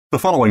The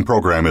following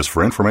program is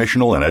for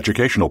informational and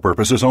educational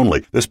purposes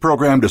only. This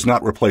program does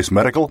not replace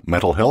medical,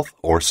 mental health,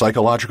 or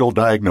psychological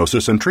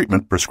diagnosis and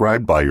treatment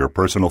prescribed by your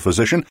personal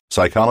physician,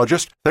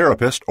 psychologist,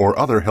 therapist, or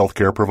other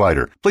healthcare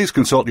provider. Please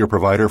consult your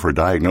provider for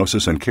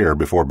diagnosis and care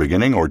before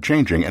beginning or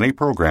changing any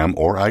program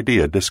or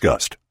idea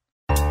discussed.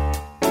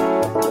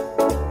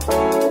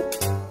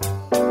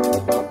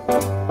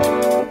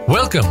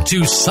 Welcome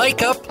to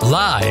Psych Up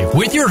Live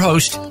with your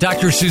host,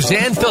 Dr.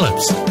 Suzanne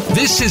Phillips.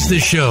 This is the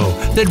show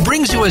that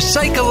brings you a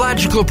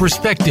psychological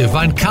perspective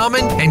on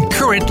common and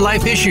current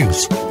life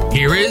issues.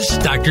 Here is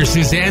Dr.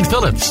 Suzanne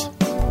Phillips.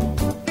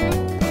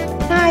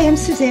 Hi, I'm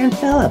Suzanne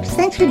Phillips.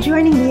 Thanks for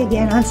joining me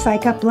again on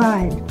Psych Up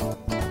Live.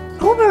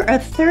 Over a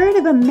third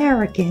of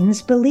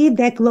Americans believe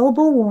that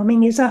global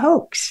warming is a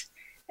hoax,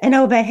 and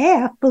over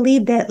half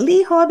believe that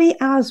Lee Harvey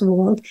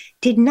Oswald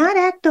did not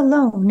act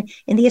alone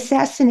in the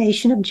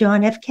assassination of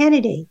John F.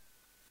 Kennedy.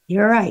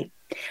 You're right.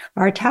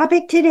 Our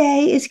topic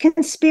today is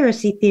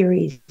conspiracy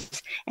theories,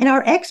 and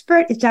our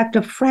expert is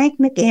Dr. Frank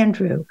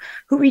McAndrew,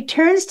 who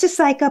returns to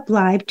Psych Up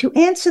Live to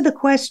answer the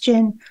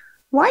question,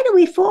 why do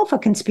we fall for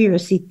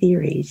conspiracy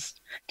theories?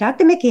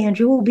 Dr.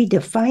 McAndrew will be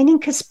defining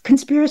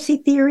conspiracy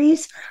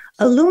theories,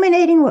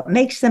 illuminating what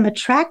makes them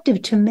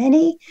attractive to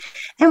many,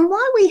 and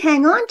why we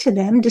hang on to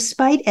them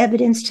despite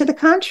evidence to the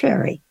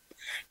contrary.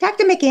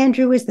 Dr.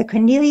 McAndrew is the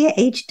Cornelia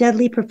H.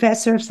 Dudley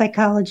Professor of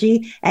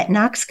Psychology at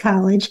Knox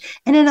College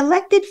and an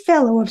elected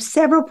fellow of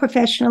several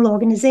professional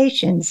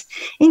organizations,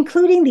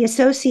 including the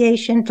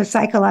Association for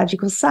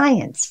Psychological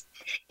Science.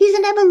 He's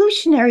an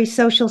evolutionary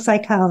social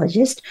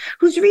psychologist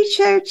whose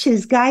research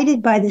is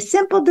guided by the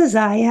simple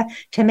desire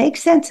to make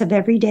sense of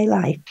everyday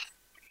life.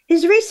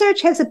 His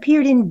research has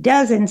appeared in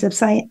dozens of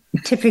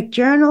scientific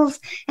journals,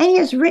 and he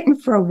has written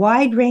for a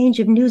wide range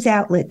of news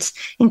outlets,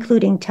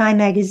 including Time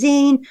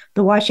Magazine,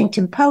 The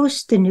Washington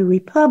Post, The New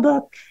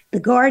Republic,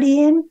 The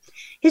Guardian.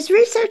 His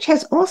research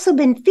has also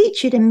been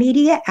featured in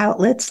media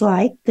outlets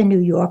like The New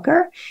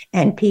Yorker,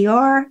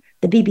 NPR,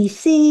 the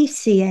BBC,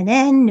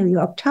 CNN, New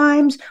York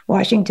Times,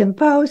 Washington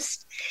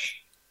Post,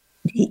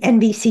 the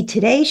NBC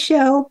Today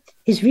Show.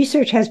 His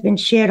research has been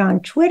shared on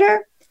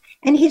Twitter,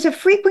 and he's a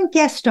frequent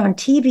guest on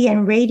TV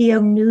and radio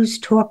news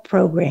talk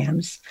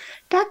programs.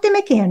 Dr.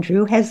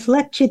 McAndrew has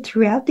lectured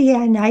throughout the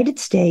United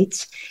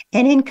States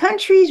and in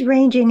countries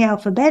ranging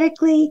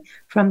alphabetically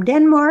from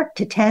Denmark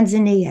to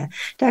Tanzania.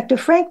 Dr.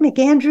 Frank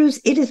McAndrews,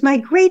 it is my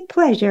great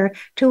pleasure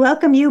to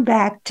welcome you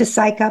back to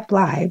Psych Up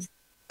Live.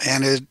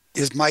 And it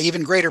is my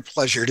even greater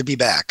pleasure to be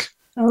back.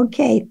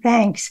 Okay,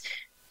 thanks.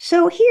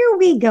 So here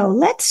we go.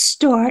 Let's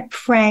start,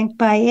 Frank,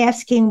 by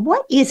asking,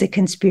 what is a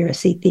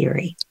conspiracy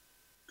theory?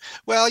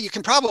 Well, you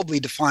can probably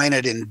define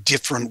it in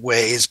different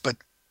ways, but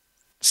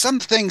some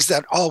things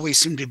that always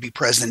seem to be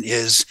present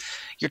is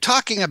you're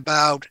talking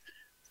about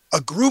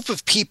a group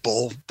of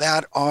people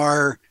that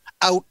are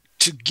out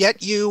to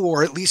get you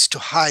or at least to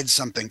hide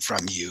something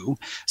from you.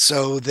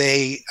 So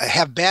they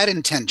have bad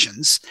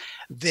intentions.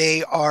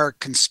 They are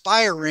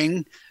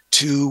conspiring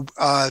to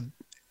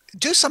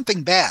do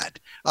something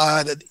bad.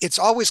 It's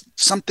always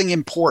something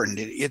important.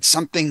 It's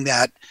something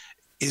that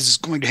is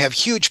going to have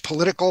huge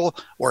political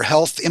or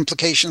health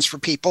implications for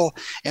people.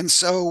 And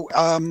so,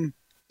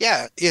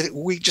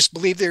 we just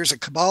believe there's a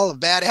cabal of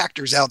bad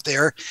actors out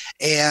there,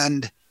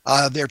 and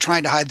they're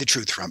trying to hide the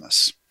truth from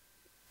us.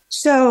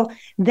 So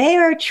they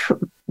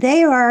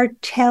are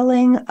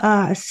telling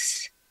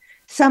us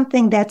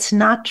something that's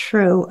not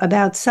true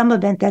about some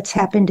event that's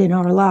happened in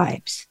our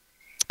lives.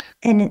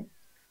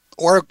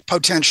 Or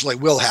potentially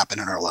will happen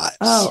in our lives.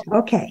 Oh,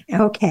 okay.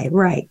 Okay,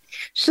 right.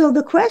 So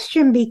the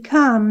question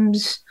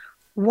becomes,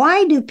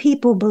 why do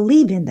people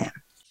believe in them?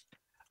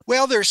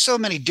 Well, there's so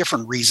many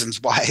different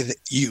reasons why that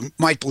you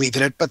might believe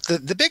in it, but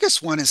the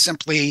biggest one is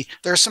simply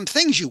there are some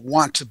things you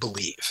want to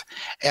believe.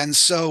 And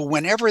so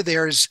whenever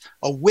there's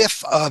a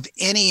whiff of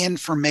any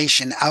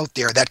information out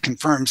there that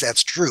confirms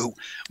that's true,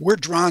 we're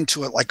drawn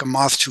to it like a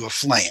moth to a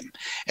flame.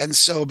 And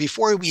so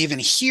before we even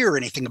hear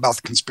anything about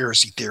the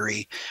conspiracy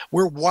theory,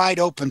 we're wide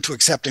open to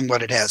accepting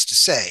what it has to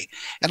say.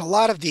 And a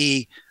lot of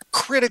the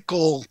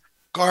critical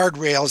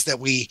guardrails that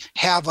we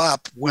have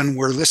up when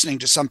we're listening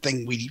to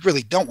something we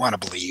really don't want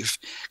to believe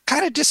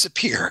kind of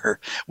disappear.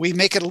 We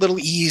make it a little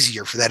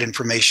easier for that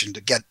information to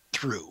get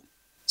through.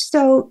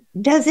 So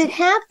does it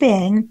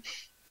happen?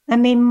 I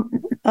mean,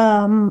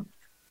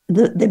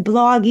 the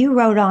blog you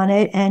wrote on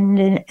it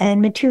and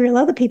material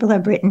other people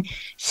have written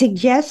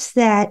suggests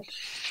that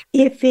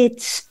if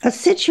it's a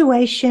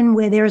situation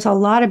where there's a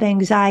lot of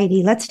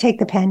anxiety, let's take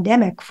the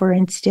pandemic, for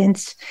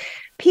instance,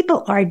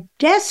 people are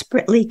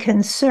desperately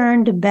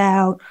concerned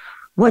about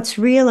what's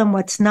real and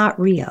what's not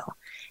real.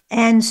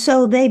 And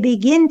so they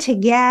begin to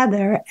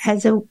gather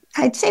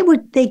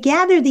they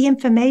gather the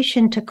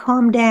information to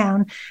calm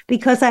down,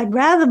 because I'd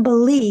rather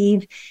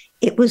believe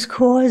it was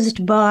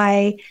caused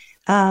by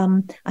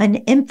an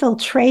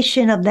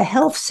infiltration of the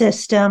health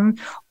system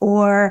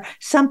or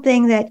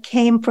something that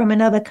came from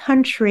another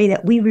country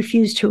that we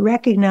refuse to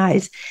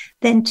recognize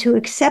than to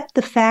accept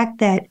the fact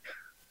that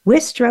we're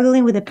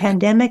struggling with a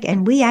pandemic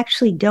and we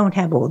actually don't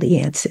have all the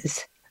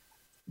answers.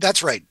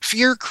 That's right.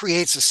 Fear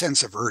creates a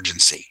sense of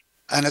urgency,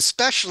 and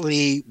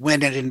especially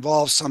when it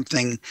involves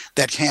something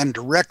that can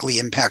directly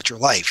impact your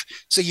life.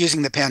 So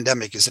using the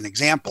pandemic as an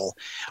example,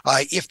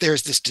 if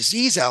there's this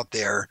disease out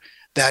there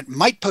that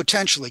might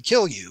potentially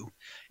kill you,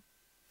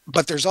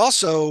 but there's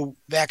also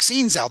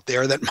vaccines out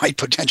there that might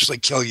potentially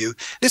kill you,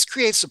 this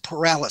creates a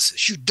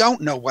paralysis. You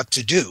don't know what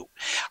to do,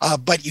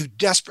 but you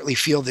desperately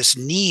feel this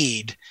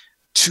need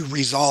to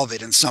resolve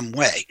it in some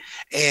way.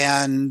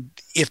 And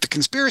if the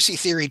conspiracy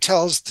theory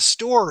tells the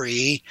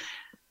story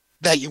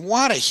that you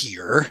want to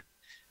hear,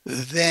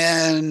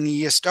 then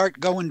you start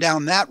going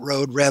down that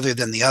road rather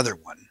than the other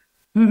one.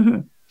 Mm-hmm.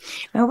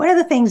 Now, one of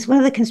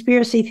the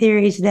conspiracy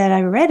theories that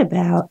I read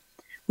about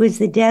was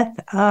the death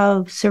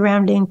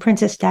surrounding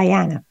Princess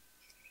Diana.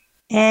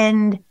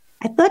 And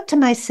I thought to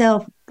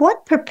myself,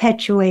 what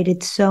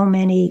perpetuated so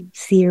many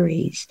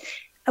theories?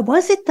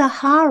 Was it the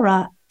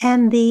horror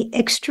and the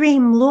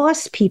extreme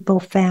loss people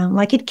found?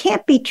 Like, it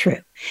can't be true.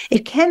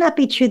 It cannot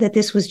be true that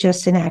this was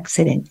just an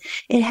accident.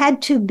 It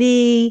had to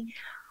be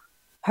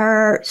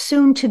her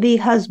soon-to-be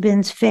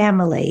husband's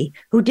family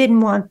who didn't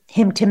want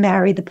him to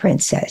marry the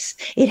princess.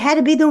 It had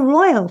to be the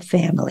royal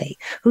family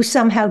who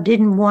somehow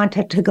didn't want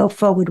her to go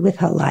forward with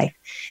her life.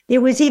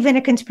 There was even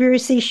a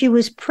conspiracy she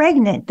was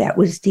pregnant that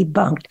was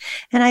debunked.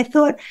 And I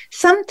thought,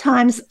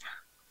 sometimes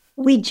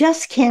we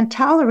just can't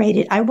tolerate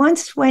it. I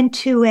once went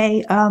to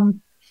a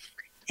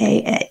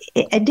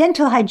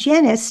dental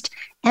hygienist,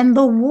 and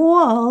the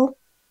wall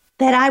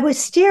that I was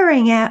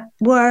staring at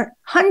were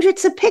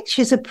hundreds of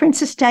pictures of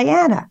Princess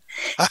Diana.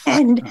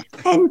 And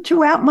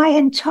throughout my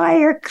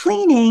entire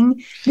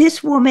cleaning,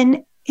 this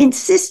woman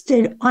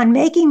insisted on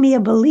making me a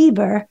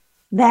believer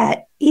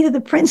that either the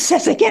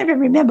princess, I can't even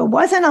remember,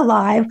 wasn't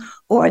alive,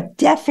 or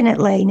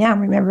definitely, now I'm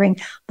remembering,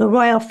 the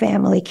royal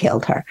family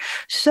killed her.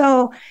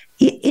 So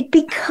it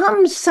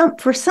becomes,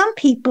 for some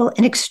people,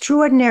 an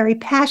extraordinary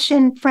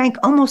passion, Frank,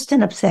 almost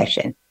an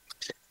obsession.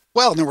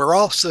 Well, there were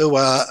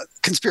also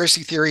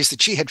conspiracy theories that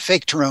she had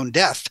faked her own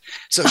death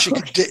so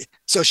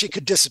she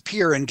could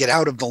disappear and get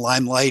out of the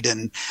limelight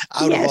and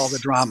out of all the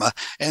drama.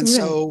 And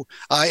so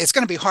it's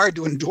going to be hard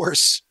to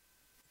endorse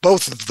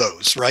both of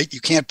those, right?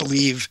 You can't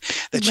believe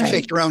that she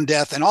faked her own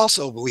death and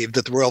also believe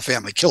that the royal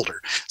family killed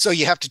her. So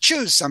you have to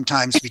choose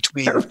sometimes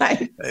between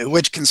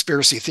which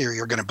conspiracy theory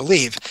you're going to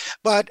believe.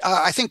 But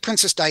I think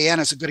Princess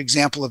Diana is a good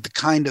example of the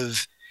kind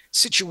of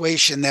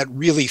situation that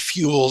really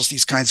fuels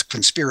these kinds of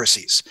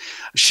conspiracies.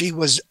 She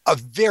was a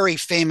very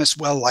famous,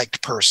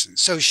 well-liked person.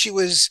 So she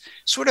was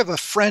sort of a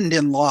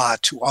friend-in-law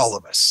to all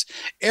of us.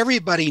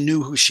 Everybody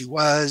knew who she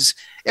was.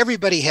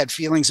 Everybody had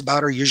feelings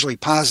about her, usually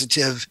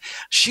positive.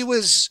 She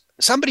was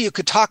somebody you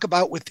could talk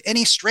about with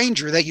any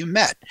stranger that you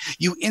met.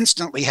 You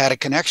instantly had a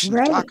connection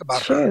to talk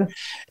about her.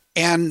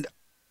 And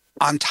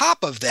on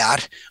top of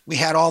that, we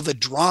had all the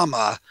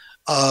drama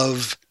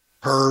of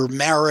her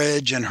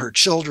marriage and her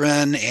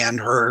children and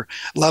her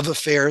love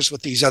affairs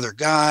with these other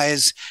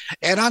guys.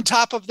 And on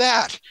top of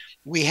that,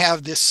 we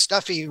have this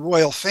stuffy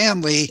royal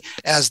family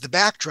as the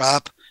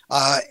backdrop.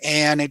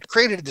 And it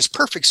created this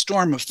perfect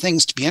storm of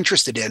things to be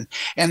interested in.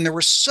 And there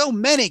were so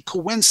many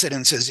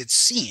coincidences, it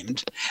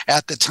seemed,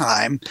 at the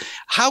time.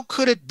 How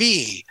could it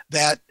be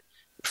that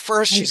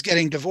first she's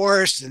getting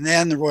divorced, and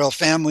then the royal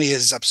family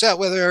is upset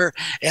with her,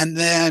 and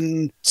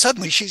then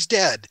suddenly she's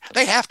dead?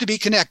 They have to be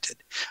connected.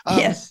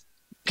 Yes.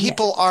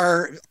 People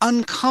are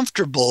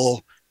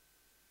uncomfortable.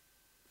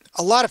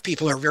 A lot of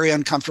people are very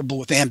uncomfortable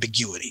with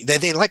ambiguity.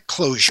 They like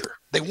closure.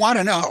 They want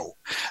to know.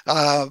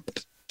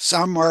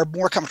 Some are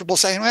more comfortable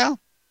saying, well,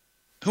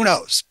 who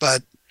knows?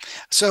 But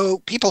so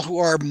people who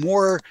are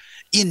more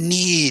in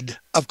need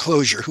of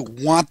closure, who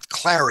want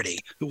clarity,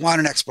 who want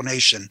an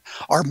explanation,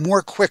 are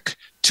more quick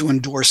to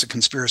endorse a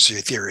conspiracy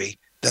theory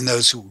than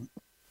those who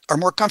are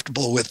more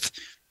comfortable with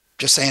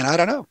just saying, I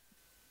don't know.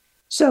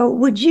 So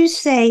would you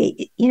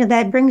say,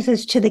 that brings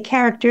us to the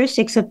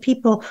characteristics of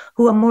people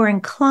who are more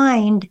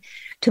inclined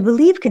to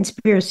believe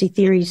conspiracy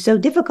theories? So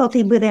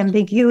difficulty with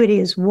ambiguity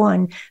is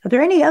one. Are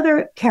there any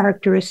other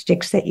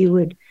characteristics that you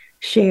would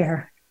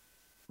share?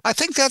 I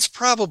think that's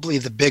probably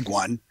the big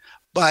one.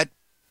 But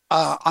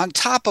on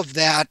top of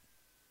that,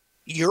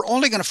 you're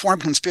only going to form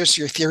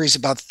conspiracy theories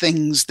about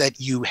things that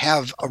you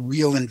have a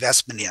real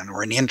investment in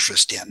or an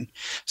interest in.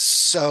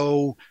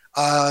 So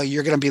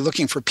you're going to be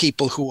looking for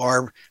people who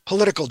are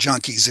political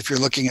junkies if you're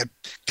looking at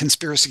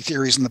conspiracy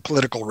theories in the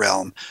political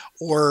realm,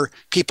 or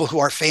people who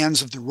are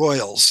fans of the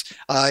royals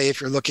if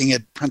you're looking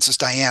at Princess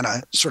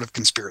Diana sort of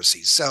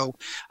conspiracies. So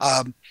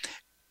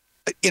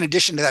in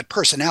addition to that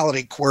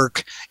personality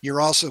quirk,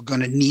 you're also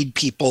going to need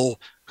people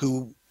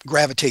who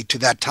gravitate to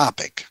that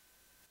topic.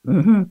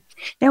 Mm-hmm.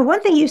 Now,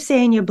 one thing you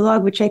say in your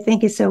blog, which I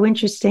think is so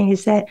interesting,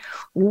 is that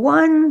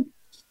one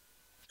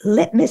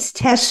litmus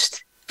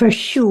test for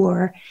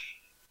sure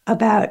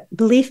about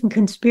belief in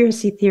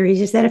conspiracy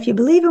theories is that if you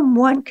believe in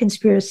one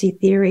conspiracy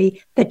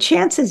theory, the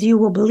chances you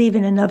will believe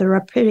in another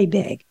are pretty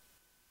big.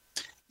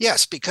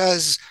 Yes,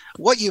 because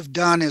what you've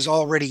done is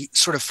already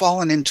sort of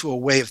fallen into a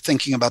way of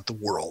thinking about the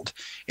world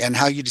and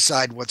how you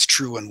decide what's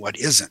true and what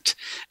isn't.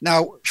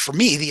 Now, for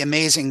me, the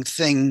amazing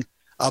thing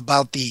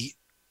about the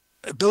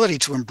ability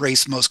to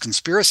embrace most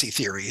conspiracy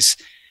theories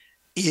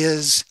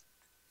is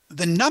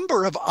the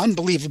number of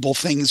unbelievable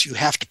things you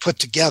have to put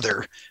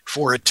together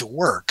for it to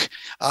work.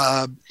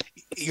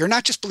 You're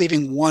not just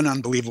believing one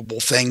unbelievable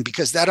thing,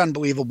 because that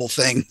unbelievable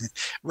thing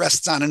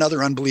rests on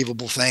another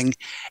unbelievable thing.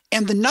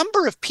 And the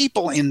number of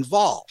people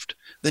involved,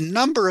 the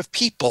number of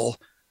people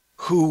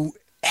who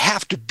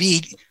have to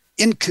be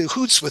in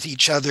cahoots with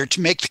each other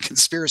to make the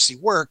conspiracy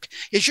work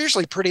is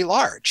usually pretty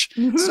large.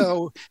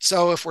 Mm-hmm.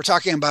 So if we're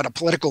talking about a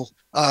political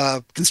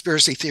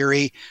conspiracy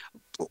theory,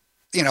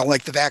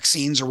 like the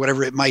vaccines or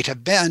whatever it might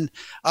have been,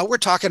 we're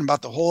talking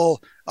about the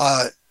whole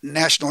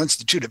National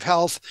Institute of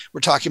Health. We're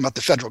talking about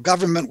the federal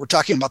government. We're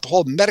talking about the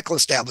whole medical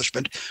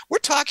establishment. We're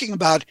talking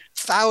about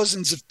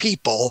thousands of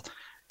people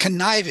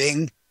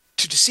conniving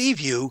to deceive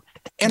you.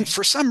 And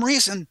for some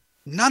reason,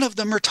 none of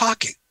them are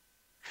talking.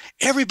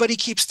 Everybody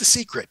keeps the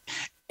secret.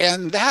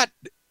 And that,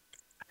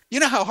 you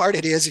know how hard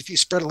it is if you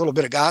spread a little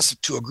bit of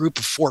gossip to a group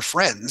of 4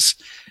 friends,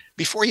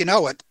 before you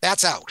know it,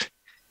 that's out.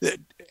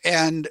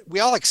 And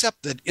we all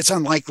accept that it's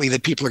unlikely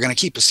that people are going to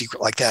keep a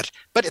secret like that.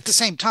 But at the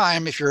same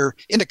time, if you're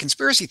into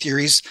conspiracy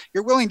theories,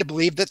 you're willing to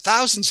believe that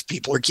thousands of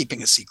people are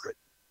keeping a secret.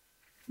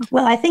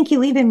 Well, I think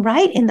you even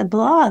write in the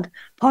blog,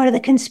 part of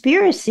the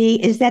conspiracy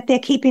is that they're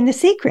keeping the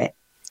secret.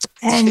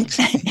 And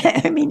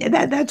I mean,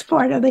 that's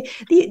part of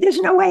there's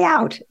no way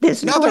out.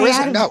 There's no there way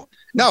isn't. out.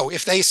 No,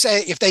 if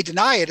they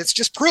deny it, it's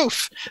just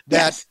proof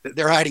that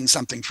they're hiding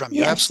something from you.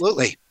 Yes.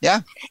 Absolutely.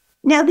 Yeah.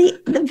 Now,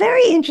 the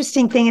very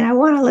interesting thing, and I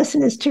want our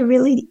listeners to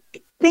really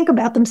think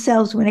about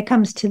themselves when it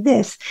comes to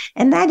this,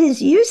 and that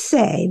is, you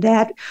say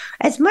that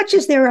as much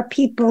as there are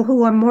people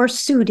who are more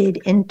suited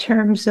in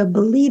terms of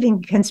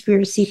believing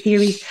conspiracy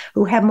theories,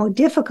 who have more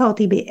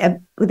difficulty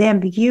with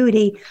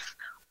ambiguity,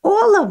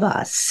 all of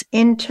us,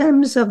 in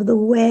terms of the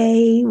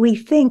way we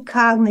think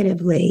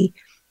cognitively,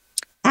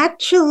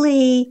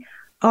 actually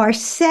are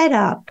set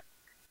up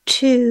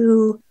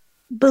to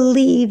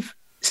believe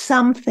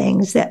some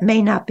things that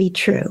may not be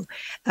true,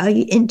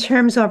 in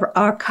terms of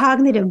our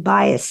cognitive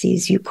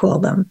biases, you call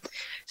them.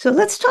 So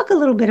let's talk a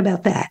little bit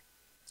about that.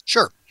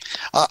 Sure.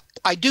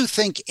 I do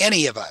think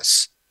any of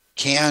us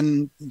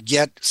can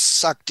get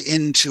sucked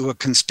into a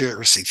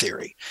conspiracy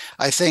theory.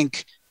 I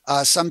think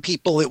some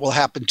people it will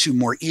happen to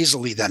more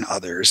easily than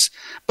others,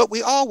 but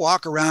we all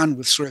walk around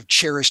with sort of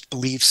cherished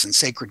beliefs and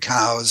sacred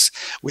cows.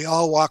 We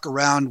all walk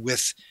around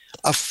with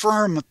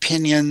firm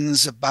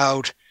opinions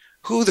about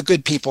who the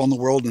good people in the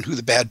world and who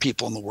the bad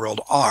people in the world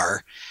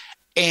are.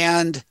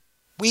 And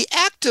we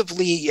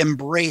actively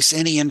embrace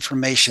any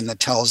information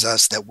that tells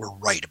us that we're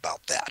right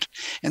about that.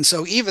 And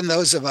so even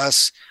those of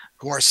us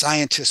who are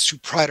scientists who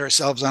pride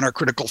ourselves on our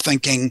critical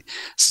thinking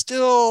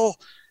still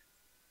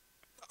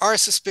are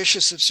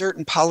suspicious of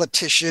certain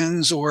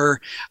politicians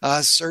or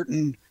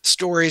certain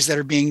stories that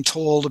are being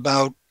told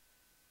about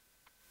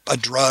a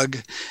drug.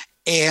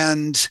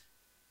 And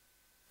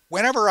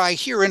whenever I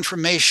hear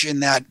information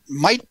that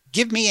might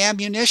give me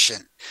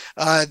ammunition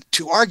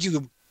to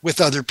argue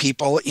with other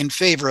people in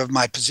favor of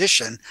my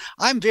position,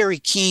 I'm very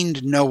keen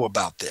to know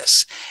about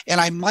this. And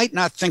I might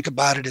not think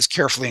about it as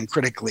carefully and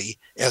critically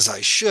as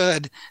I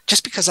should,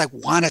 just because I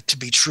want it to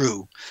be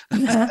true.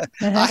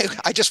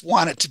 I just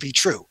want it to be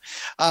true.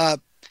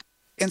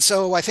 And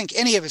so I think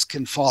any of us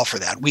can fall for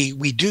that.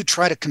 We do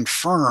try to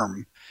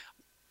confirm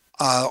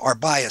our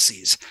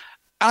biases.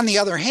 On the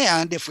other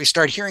hand, if we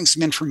start hearing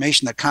some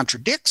information that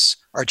contradicts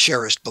our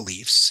cherished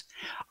beliefs,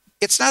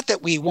 it's not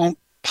that we won't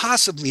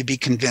possibly be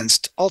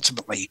convinced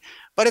ultimately,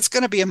 but it's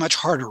going to be a much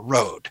harder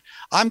road.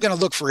 I'm going to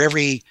look for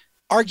every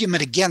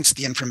argument against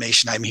the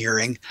information I'm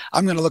hearing.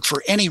 I'm going to look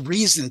for any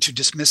reason to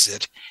dismiss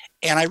it.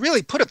 And I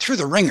really put it through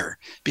the ringer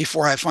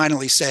before I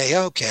finally say,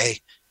 okay,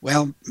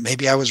 well,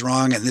 maybe I was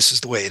wrong and this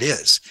is the way it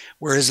is.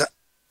 Whereas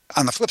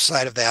on the flip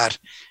side of that,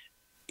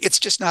 it's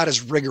just not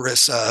as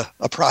rigorous a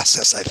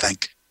process, I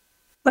think.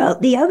 Well,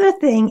 the other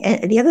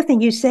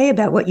thing you say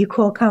about what you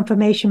call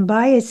confirmation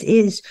bias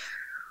is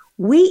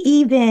we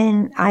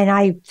even,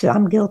 and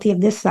I'm guilty of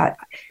this thought,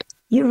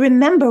 you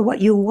remember what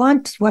you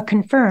want, what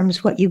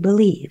confirms what you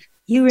believe.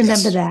 You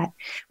remember that.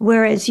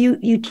 Whereas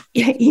you're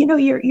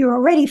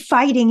already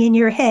fighting in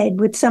your head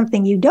with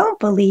something you don't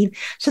believe.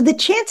 So the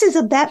chances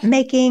of that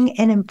making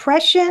an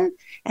impression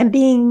and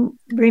being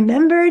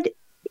remembered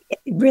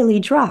really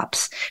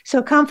drops.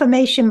 So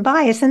confirmation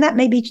bias, and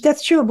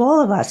that's true of all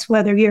of us,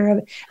 whether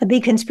you're a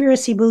big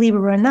conspiracy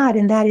believer or not,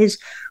 and that is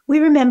we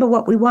remember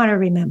what we want to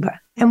remember,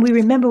 and we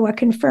remember what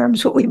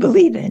confirms what we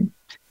believe in.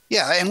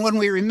 Yeah, and when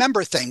we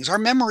remember things, our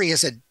memory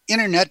is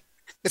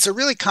it's a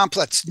really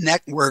complex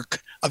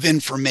network of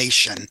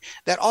information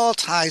that all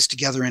ties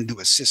together into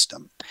a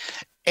system.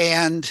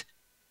 And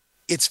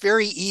it's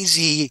very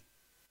easy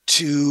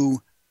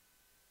to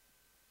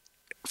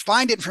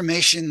find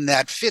information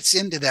that fits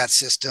into that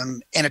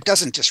system and it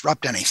doesn't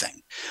disrupt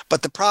anything.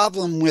 But the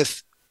problem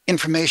with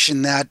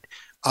information that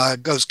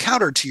goes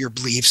counter to your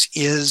beliefs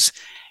is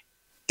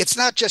it's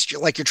not just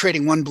like you're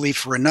trading one belief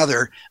for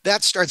another.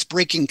 That starts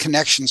breaking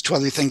connections to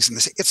other things in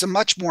this. It's a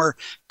much more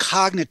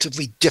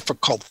cognitively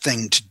difficult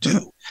thing to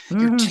do.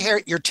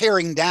 You're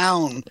tearing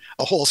down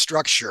a whole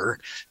structure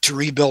to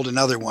rebuild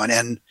another one.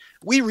 And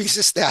we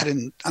resist that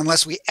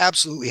unless we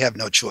absolutely have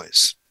no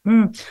choice.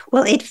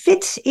 Well, it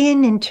fits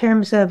in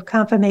terms of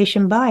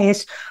confirmation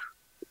bias,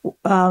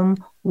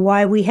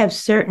 why we have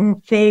certain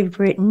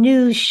favorite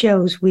news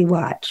shows we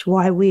watch,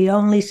 why we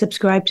only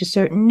subscribe to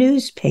certain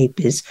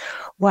newspapers,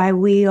 why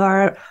we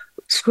are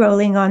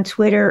scrolling on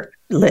Twitter,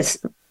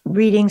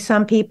 reading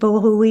some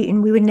people who we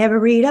would never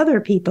read other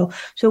people.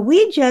 So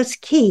we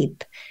just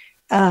keep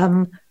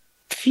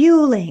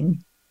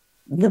fueling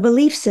the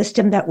belief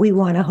system that we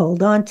want to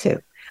hold on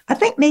to. I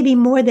think maybe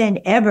more than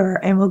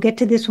ever, and we'll get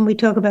to this when we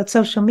talk about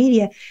social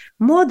media,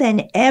 more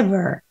than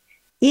ever,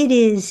 it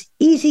is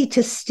easy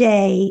to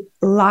stay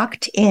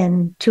locked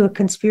in to a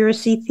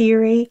conspiracy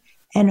theory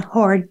and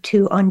hard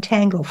to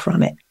untangle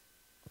from it.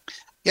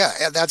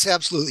 Yeah, that's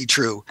absolutely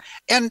true.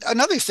 And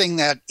another thing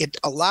that it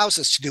allows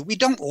us to do, we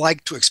don't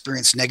like to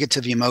experience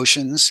negative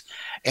emotions.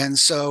 And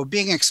so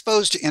being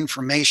exposed to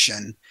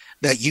information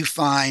that you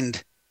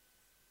find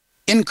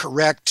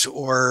incorrect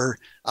or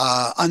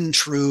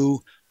untrue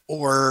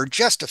or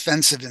just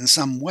offensive in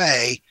some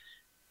way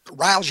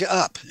riles you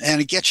up and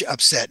it gets you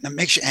upset and it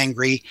makes you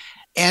angry.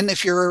 And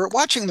if you're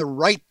watching the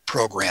right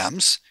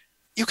programs,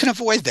 you can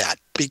avoid that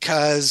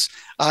because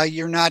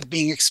you're not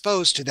being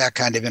exposed to that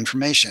kind of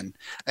information.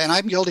 And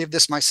I'm guilty of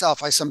this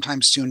myself. I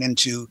sometimes tune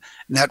into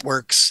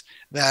networks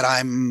that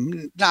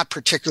I'm not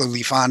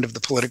particularly fond of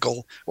the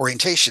political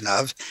orientation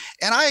of.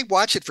 And I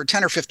watch it for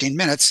 10 or 15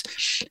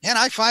 minutes and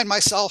I find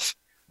myself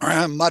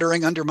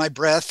muttering under my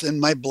breath and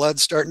my blood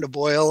starting to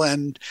boil.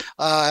 And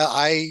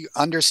I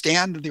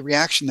understand the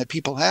reaction that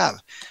people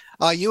have.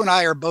 You and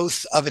I are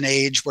both of an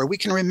age where we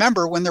can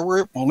remember when there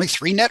were only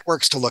 3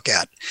 networks to look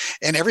at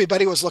and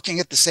everybody was looking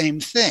at the same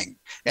thing.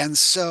 And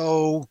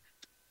so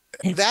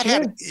that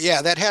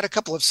had a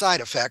couple of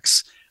side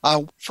effects.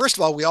 First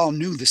of all, we all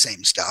knew the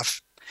same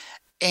stuff.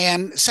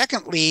 And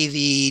secondly,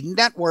 the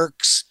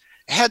networks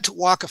had to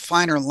walk a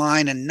finer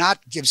line and not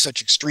give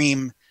such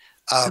extreme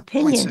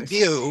points of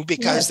view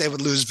because they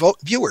would lose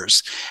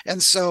viewers.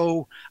 And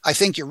so I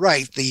think you're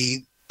right.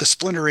 The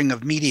splintering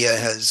of media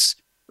has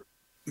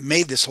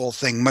made this whole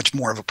thing much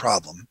more of a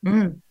problem.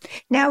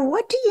 Now,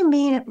 what do you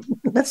mean?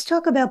 Let's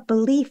talk about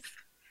belief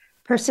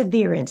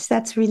perseverance.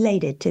 That's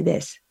related to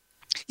this.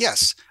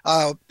 Yes.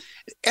 And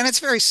it's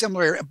very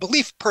similar.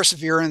 Belief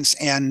perseverance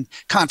and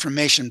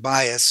confirmation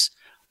bias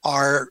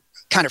are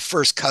kind of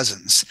first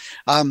cousins.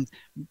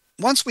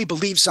 Once we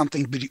believe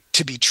something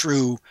to be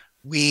true,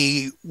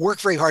 we work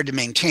very hard to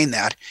maintain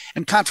that.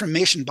 And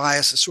confirmation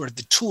bias is sort of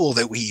the tool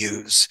that we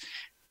use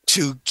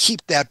to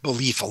keep that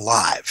belief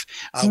alive.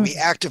 We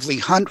actively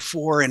hunt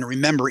for and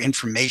remember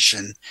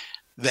information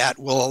that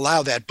will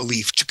allow that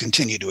belief to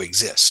continue to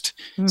exist.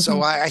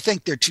 So I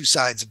think they're two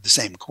sides of the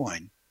same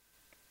coin.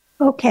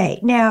 Okay.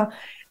 Now,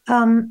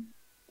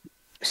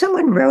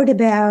 someone wrote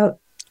about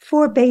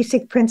 4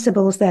 basic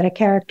principles that are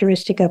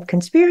characteristic of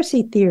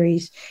conspiracy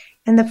theories.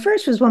 And the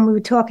first was one we were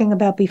talking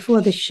about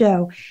before the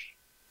show.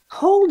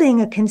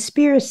 Holding a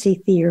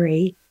conspiracy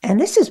theory, and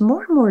this is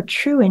more and more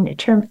true in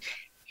terms,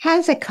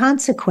 has a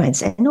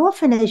consequence. And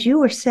often, as you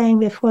were saying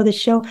before the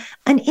show,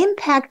 an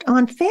impact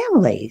on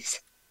families.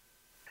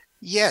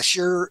 Yes,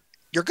 you're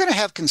going to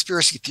have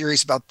conspiracy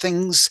theories about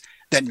things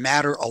that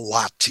matter a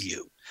lot to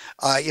you.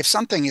 If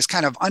something is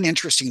kind of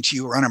uninteresting to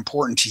you or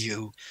unimportant to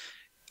you,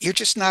 you're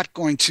just not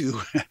going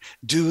to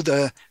do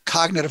the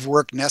cognitive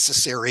work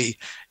necessary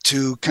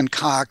to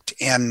concoct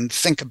and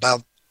think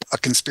about a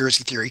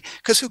conspiracy theory,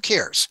 because who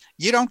cares?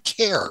 You don't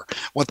care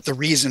what the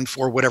reason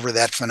for whatever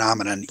that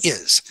phenomenon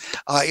is.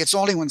 It's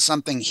only when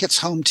something hits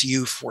home to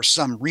you for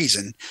some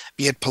reason,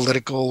 be it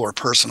political or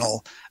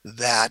personal,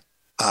 that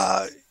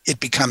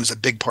it becomes a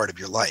big part of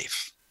your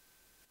life.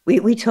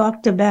 We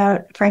talked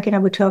about, Frank and I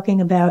were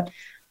talking about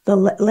the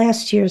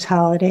last year's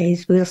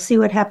holidays. We'll see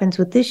what happens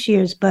with this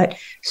year's, but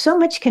so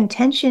much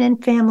contention in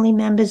family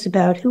members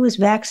about who was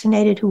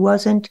vaccinated, who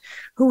wasn't,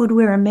 who would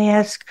wear a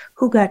mask,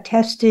 who got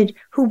tested,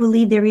 who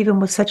believed there even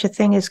was such a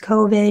thing as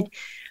COVID,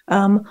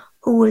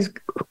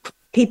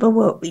 people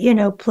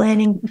were,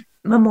 planning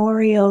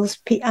memorials.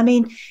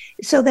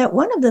 So that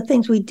one of the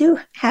things we do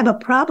have a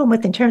problem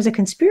with in terms of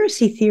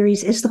conspiracy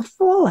theories is the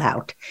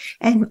fallout.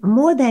 And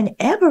more than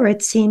ever,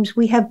 it seems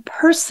we have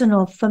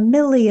personal,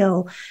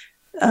 familial,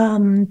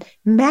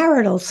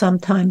 marital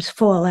sometimes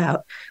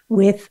fallout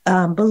with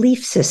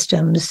belief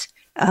systems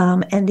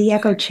and the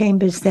echo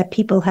chambers that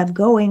people have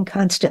going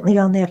constantly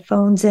on their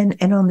phones and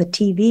on the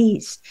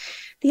TVs.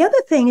 The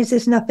other thing is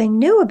there's nothing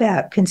new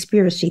about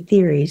conspiracy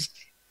theories.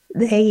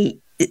 They've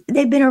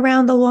been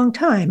around a long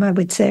time, I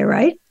would say,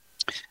 right?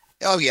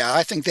 Oh, yeah.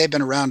 I think they've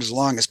been around as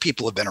long as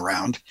people have been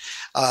around.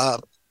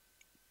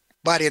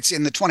 But it's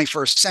in the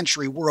 21st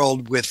century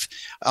world with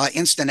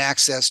instant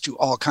access to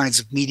all kinds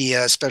of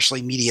media,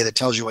 especially media that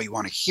tells you what you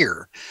want to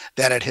hear,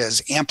 that it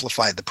has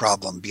amplified the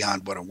problem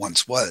beyond what it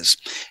once was.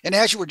 And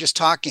as you were just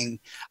talking,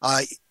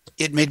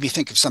 it made me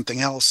think of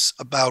something else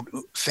about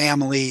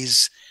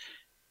families.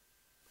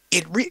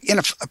 In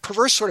a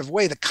perverse sort of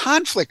way, the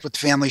conflict with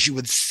families you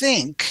would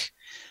think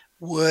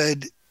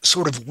would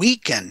sort of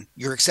weaken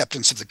your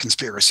acceptance of the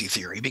conspiracy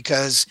theory,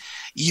 because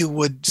you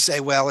would say,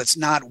 well, it's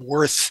not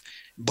worth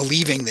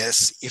believing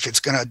this if it's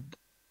going to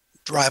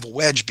drive a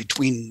wedge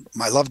between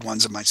my loved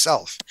ones and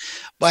myself.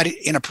 But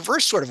in a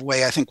perverse sort of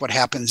way, I think what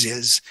happens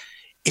is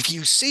if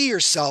you see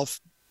yourself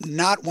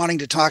not wanting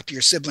to talk to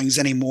your siblings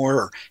anymore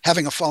or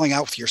having a falling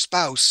out with your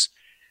spouse,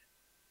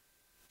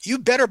 you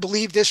better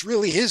believe this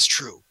really is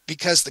true,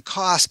 because the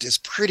cost is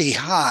pretty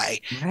high.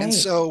 Right. And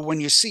so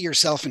when you see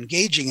yourself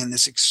engaging in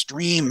this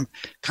extreme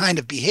kind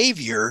of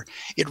behavior,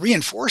 it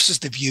reinforces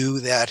the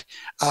view that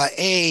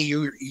A,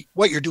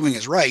 what you're doing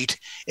is right,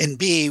 and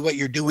B, what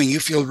you're doing you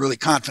feel really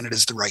confident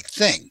is the right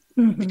thing.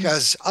 Mm-hmm.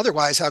 Because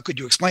otherwise, how could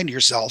you explain to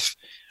yourself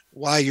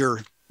why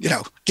you're,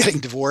 getting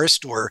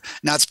divorced or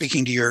not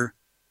speaking to your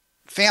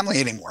family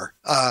anymore?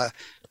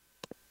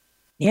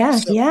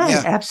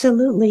 Yeah,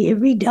 absolutely. It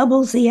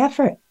redoubles the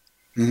effort.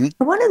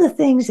 Mm-hmm. One of the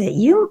things that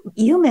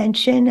you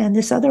mentioned, and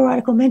this other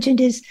article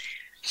mentioned, is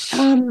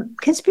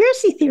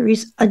conspiracy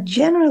theories are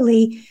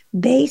generally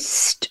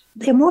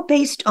they're more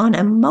based on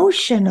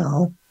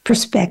emotional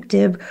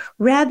perspective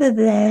rather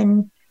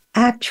than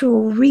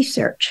actual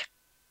research.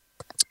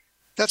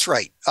 That's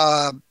right.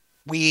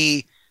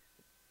 We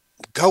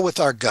go with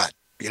our gut.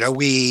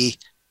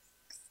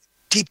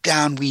 Deep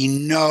down, we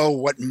know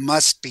what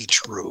must be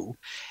true.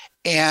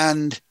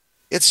 And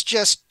it's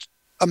just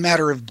a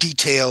matter of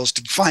details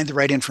to find the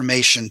right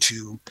information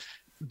to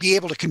be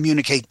able to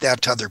communicate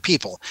that to other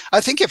people. I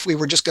think if we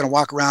were just going to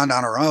walk around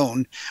on our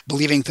own,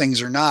 believing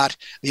things or not,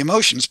 the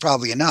emotion is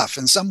probably enough.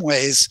 In some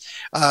ways,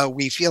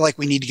 we feel like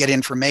we need to get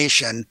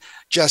information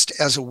just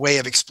as a way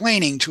of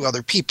explaining to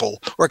other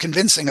people or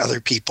convincing other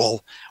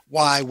people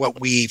why what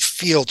we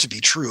feel to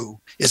be true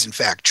is in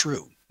fact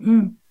true.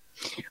 Mm.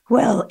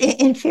 Well,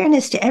 in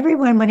fairness to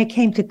everyone, when it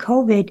came to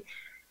COVID,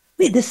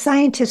 the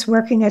scientists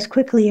working as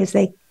quickly as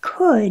they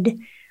could.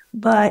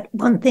 But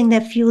one thing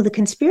that fueled the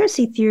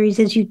conspiracy theories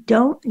is you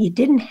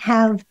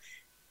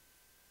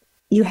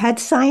had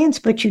science,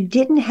 but you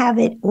didn't have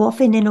it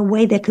often in a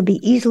way that could be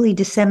easily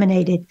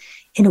disseminated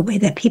in a way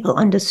that people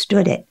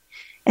understood it.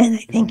 And I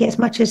think as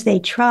much as they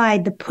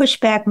tried, the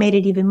pushback made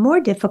it even more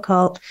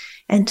difficult.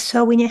 And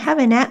so when you have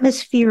an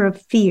atmosphere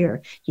of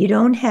fear, you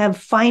don't have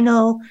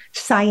final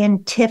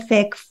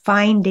scientific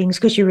findings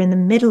because you're in the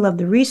middle of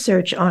the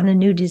research on a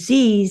new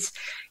disease,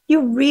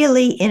 you're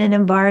really in an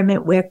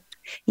environment where,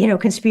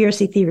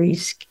 conspiracy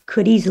theories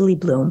could easily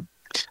bloom.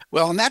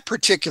 Well, in that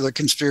particular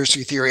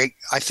conspiracy theory,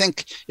 I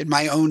think in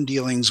my own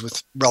dealings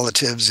with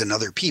relatives and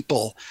other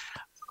people,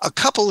 a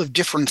couple of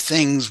different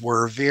things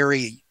were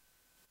very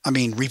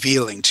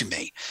revealing to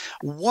me.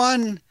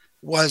 One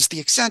was the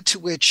extent to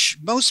which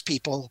most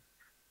people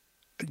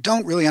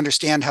don't really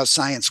understand how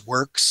science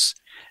works.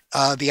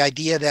 The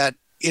idea that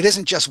it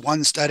isn't just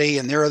one study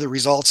and there are the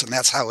results and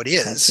that's how it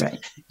is. That's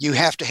right. You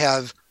have to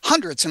have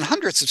hundreds and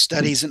hundreds of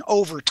studies, and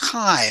over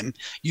time,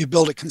 you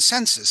build a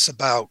consensus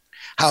about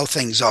how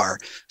things are.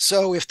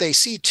 So if they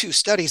see two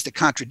studies that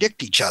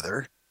contradict each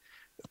other,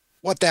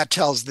 what that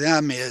tells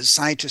them is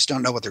scientists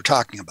don't know what they're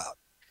talking about.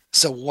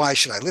 So why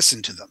should I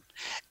listen to them?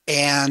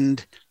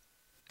 And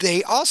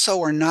they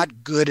also are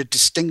not good at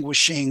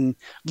distinguishing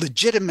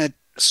legitimate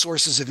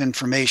sources of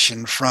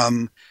information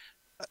from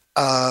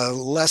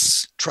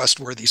less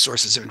trustworthy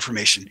sources of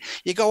information.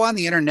 You go on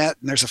the internet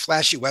and there's a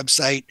flashy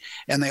website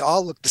and they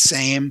all look the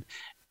same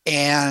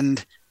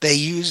and they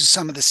use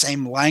some of the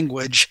same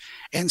language.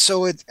 And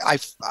so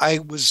I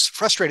was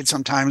frustrated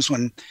sometimes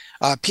when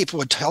people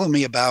would tell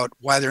me about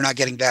why they're not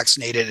getting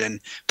vaccinated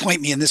and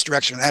point me in this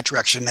direction or that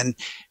direction. And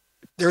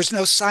there's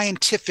no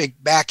scientific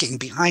backing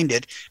behind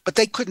it, but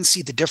they couldn't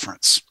see the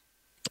difference.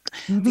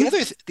 Mm-hmm.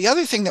 The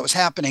other thing that was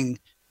happening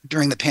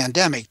during the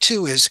pandemic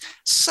too is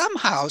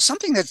somehow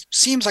something that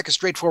seems like a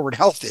straightforward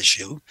health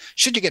issue,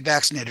 should you get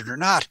vaccinated or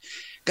not,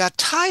 got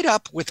tied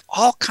up with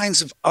all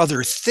kinds of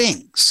other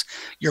things,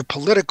 your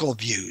political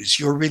views,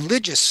 your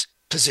religious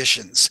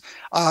positions,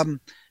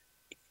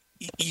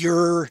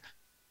 you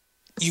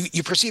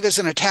perceive as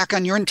an attack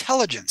on your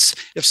intelligence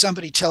if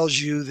somebody tells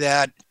you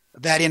that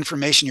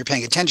information you're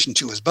paying attention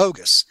to is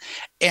bogus.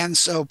 And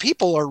so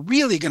people are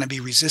really going to be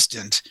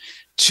resistant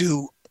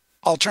to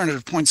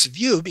alternative points of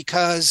view,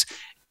 because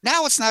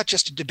now it's not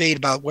just a debate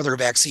about whether a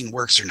vaccine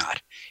works or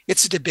not.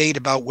 It's a debate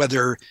about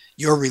whether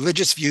your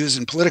religious views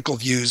and political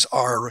views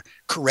are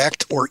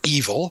correct or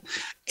evil,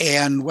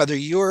 and whether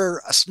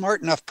you're a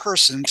smart enough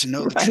person to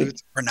know the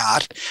truth or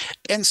not.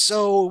 And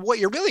so what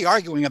you're really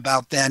arguing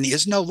about then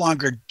is no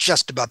longer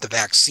just about the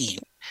vaccine.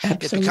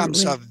 Absolutely. It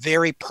becomes a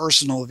very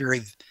personal,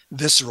 very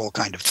visceral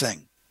kind of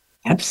thing.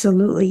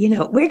 Absolutely.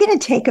 We're going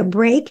to take a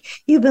break.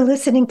 You've been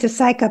listening to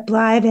Psych Up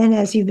Live, and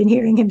as you've been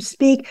hearing him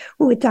speak,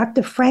 we're with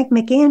Dr. Frank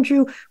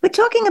McAndrew. We're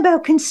talking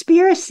about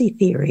conspiracy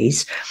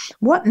theories.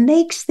 What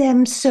makes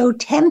them so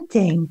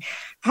tempting?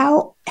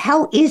 How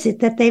is it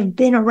that they've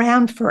been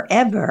around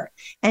forever?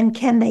 And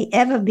can they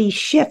ever be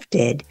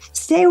shifted?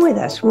 Stay with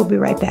us. We'll be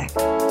right back.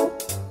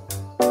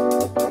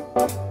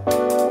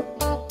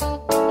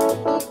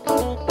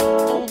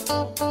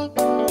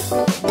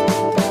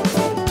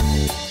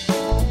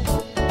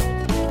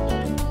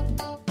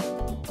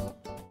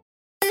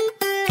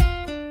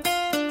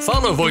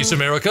 Follow Voice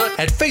America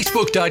at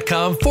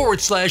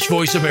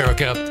facebook.com/Voice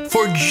America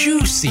for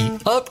juicy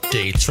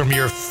updates from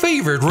your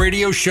favorite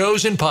radio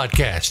shows and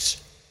podcasts.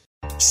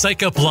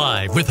 Psych Up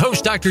Live with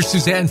host Dr.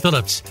 Suzanne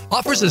Phillips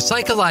offers a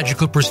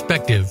psychological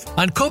perspective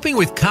on coping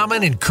with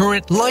common and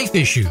current life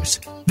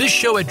issues. This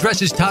show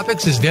addresses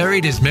topics as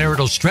varied as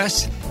marital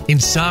stress,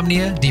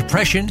 insomnia,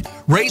 depression,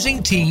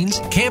 raising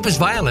teens, campus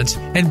violence,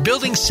 and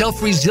building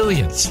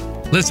self-resilience.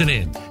 Listen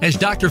in as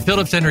Dr.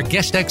 Phillips and her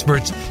guest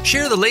experts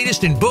share the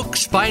latest in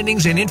books,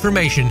 findings, and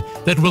information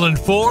that will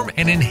inform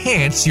and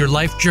enhance your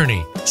life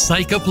journey.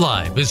 Psych Up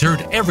Live is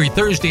heard every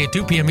Thursday at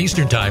 2 p.m.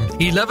 Eastern Time,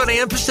 11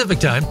 a.m. Pacific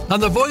Time on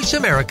the Voice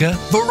America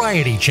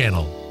Variety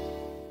Channel.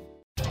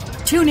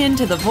 Tune in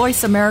to the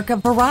Voice America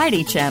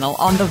Variety Channel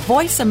on the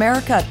Voice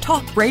America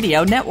Talk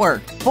Radio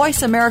Network.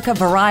 Voice America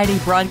Variety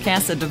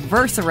broadcasts a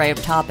diverse array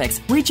of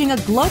topics, reaching a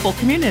global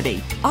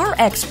community. Our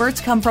experts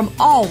come from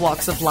all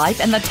walks of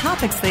life, and the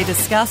topics they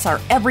discuss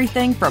are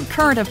everything from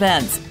current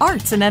events,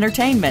 arts and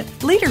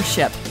entertainment,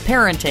 leadership,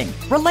 parenting,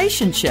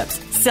 relationships,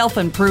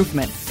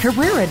 self-improvement,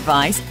 career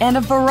advice, and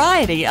a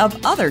variety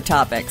of other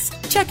topics.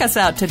 Check us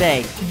out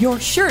today. You're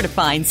sure to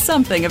find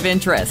something of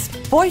interest.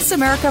 Voice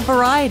America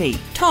Variety.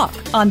 Talk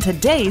on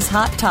today's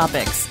hot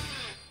topics.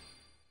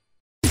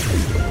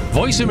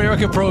 Voice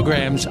America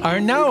programs are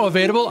now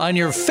available on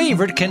your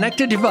favorite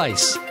connected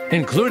device,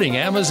 including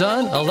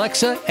Amazon,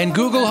 Alexa, and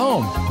Google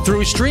Home.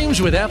 Through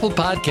streams with Apple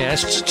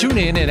Podcasts,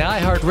 TuneIn, and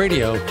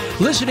iHeartRadio,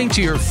 listening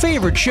to your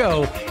favorite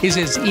show is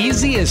as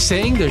easy as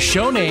saying the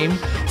show name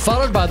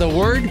followed by the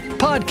word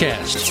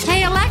podcast.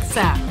 Hey,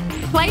 Alexa,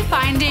 play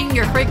Finding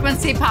Your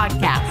Frequency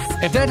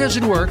podcast. If that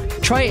doesn't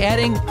work, try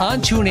adding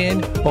on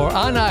TuneIn or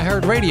on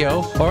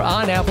iHeartRadio or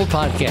on Apple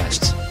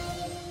Podcasts.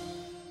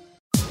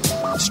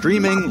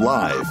 Streaming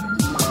live,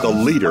 the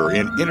leader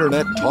in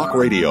Internet talk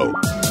radio,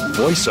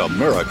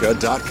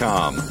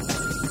 voiceamerica.com.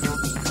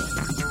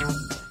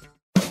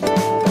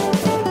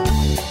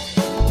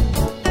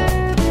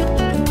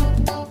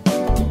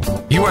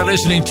 You are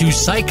listening to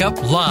Psych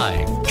Up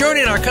Live. Join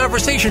in our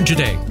conversation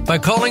today by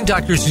calling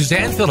Dr.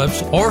 Suzanne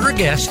Phillips or her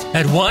guest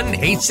at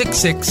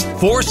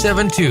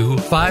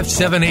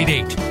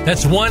 1-866-472-5788.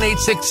 That's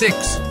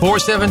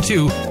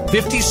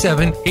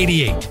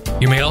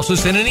 1-866-472-5788. You may also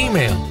send an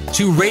email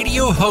to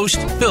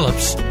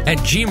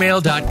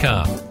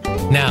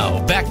radiohostphillips@gmail.com.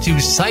 Now, back to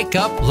Psych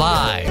Up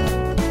Live.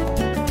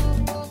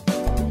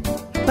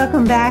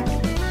 Welcome back.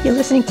 You're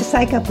listening to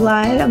Psych Up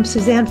Live. I'm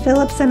Suzanne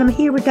Phillips, and I'm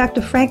here with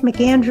Dr. Frank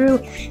McAndrew,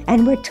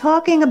 and we're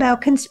talking about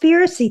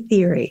conspiracy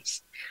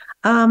theories.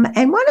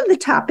 And one of the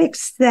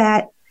topics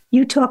that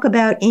you talk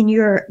about in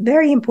your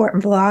very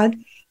important vlog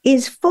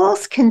is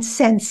false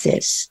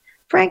consensus.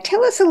 Frank,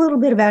 tell us a little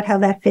bit about how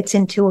that fits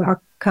into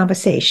our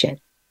conversation.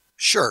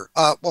 Sure.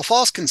 Well,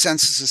 false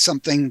consensus is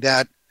something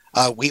that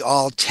we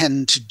all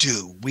tend to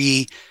do.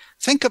 We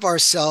think of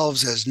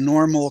ourselves as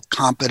normal,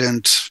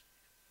 competent,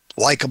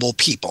 likable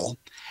people.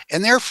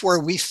 And therefore,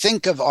 we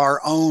think of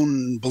our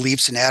own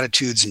beliefs and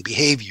attitudes and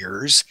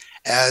behaviors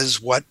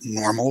as what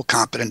normal,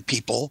 competent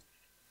people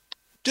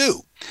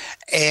do.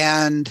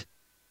 And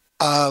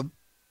on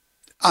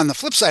the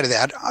flip side of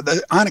that,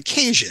 on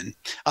occasion,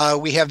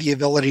 we have the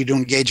ability to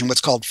engage in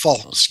what's called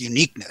false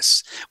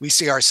uniqueness. We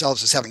see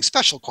ourselves as having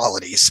special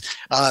qualities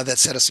that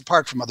set us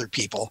apart from other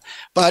people.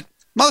 But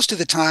most of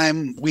the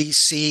time, we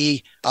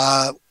see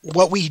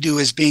what we do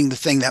as being the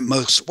thing that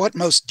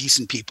most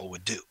decent people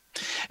would do.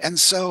 And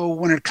so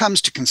when it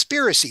comes to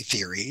conspiracy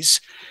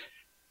theories,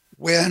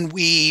 when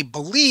we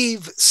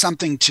believe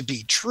something to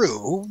be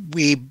true,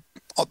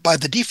 by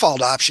the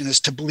default option is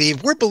to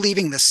believe we're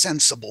believing the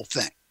sensible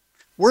thing.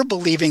 We're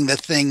believing the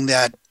thing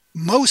that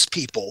most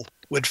people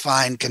would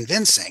find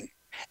convincing.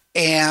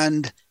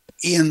 And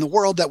in the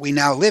world that we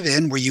now live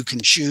in, where you can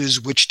choose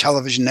which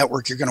television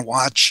network you're going to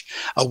watch,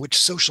 which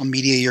social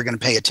media you're going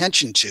to pay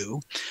attention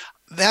to,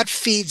 that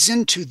feeds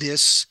into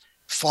this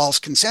false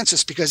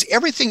consensus, because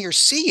everything you're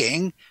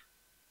seeing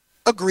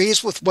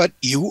agrees with what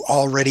you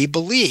already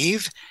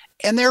believe,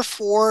 and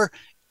therefore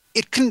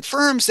it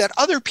confirms that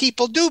other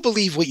people do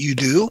believe what you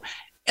do,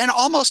 and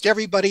almost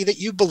everybody that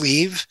you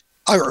believe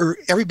or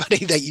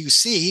everybody that you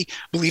see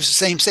believes the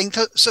same thing.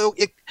 So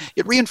it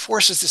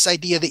reinforces this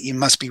idea that you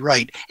must be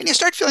right, and you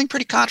start feeling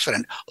pretty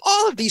confident.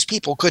 All of these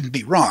people couldn't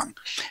be wrong,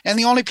 and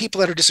the only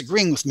people that are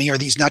disagreeing with me are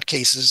these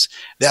nutcases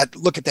that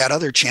look at that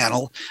other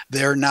channel.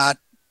 They're not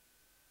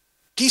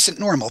decent,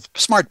 normal,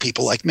 smart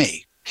people like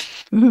me.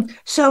 Mm-hmm.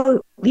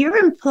 So you're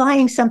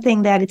implying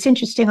something that it's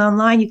interesting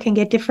online. You can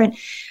get different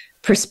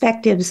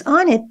perspectives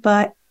on it,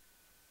 but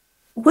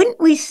wouldn't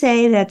we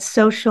say that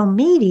social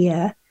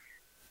media,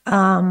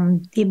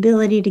 the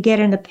ability to get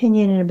an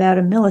opinion in about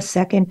a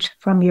millisecond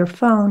from your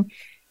phone,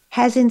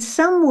 has in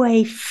some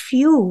way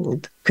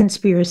fueled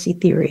conspiracy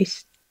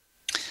theories?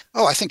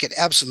 Oh, I think it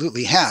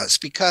absolutely has,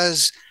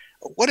 because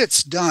what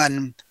it's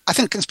done, I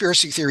think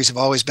conspiracy theories have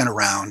always been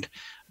around.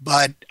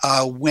 But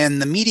when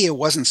the media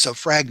wasn't so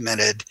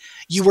fragmented,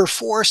 you were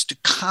forced to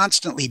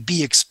constantly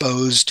be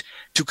exposed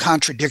to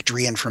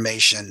contradictory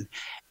information,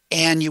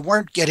 and you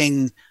weren't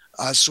getting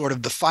sort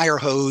of the fire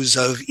hose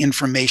of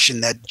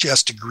information that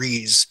just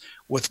agrees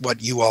with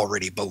what you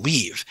already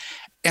believe.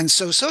 And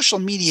so social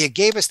media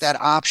gave us that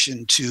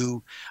option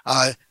to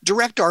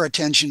direct our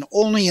attention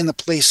only in the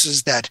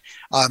places that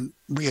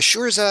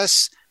reassures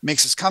us,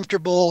 makes us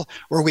comfortable,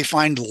 where we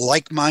find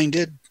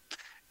like-minded,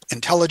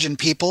 intelligent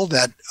people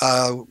that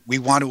we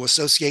want to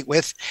associate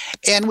with,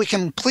 and we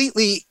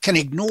completely can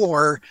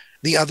ignore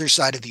the other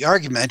side of the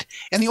argument.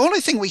 And the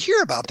only thing we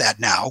hear about that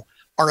now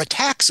are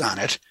attacks on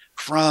it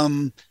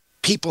from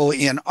people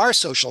in our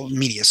social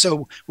media.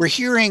 So we're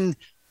hearing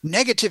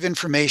negative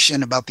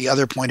information about the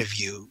other point of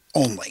view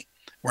only.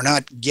 We're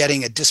not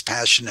getting a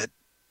dispassionate,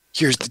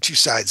 here's the two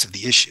sides of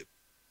the issue.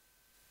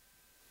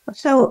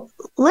 So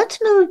let's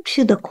move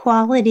to the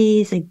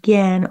qualities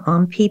again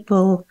on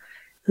people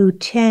who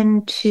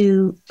tend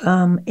to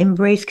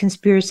embrace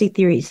conspiracy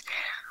theories.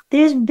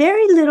 There's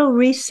very little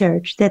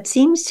research that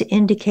seems to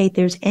indicate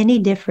there's any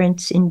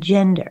difference in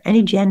gender,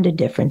 any gender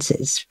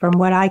differences from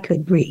what I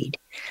could read.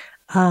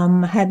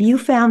 Have you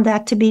found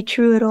that to be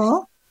true at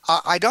all?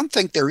 I don't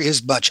think there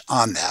is much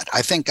on that.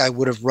 I think I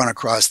would have run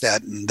across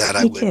that and that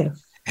I would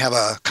have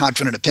a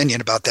confident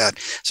opinion about that.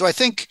 So I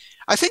think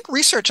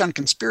research on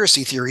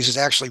conspiracy theories is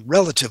actually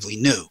relatively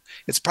new.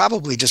 It's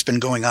probably just been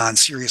going on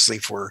seriously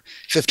for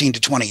 15 to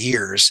 20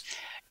 years.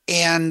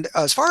 And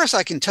as far as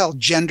I can tell,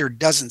 gender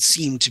doesn't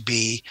seem to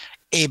be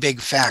a big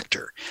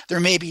factor.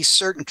 There may be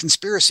certain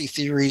conspiracy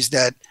theories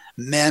that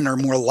men are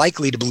more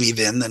likely to believe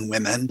in than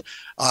women,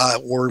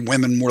 or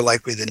women more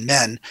likely than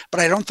men.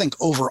 But I don't think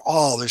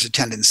overall there's a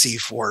tendency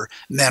for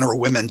men or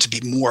women to be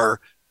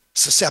more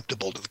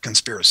susceptible to the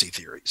conspiracy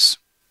theories.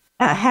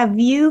 Have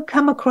you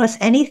come across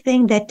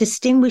anything that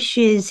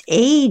distinguishes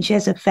age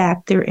as a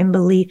factor in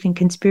belief in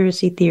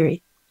conspiracy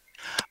theory?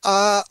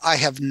 I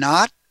have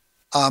not.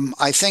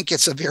 I think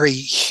it's a very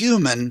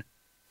human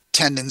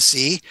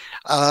tendency.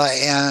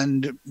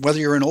 And whether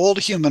you're an old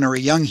human or a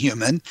young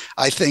human,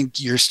 I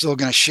think you're still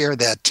going to share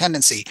that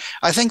tendency.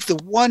 I think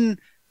the one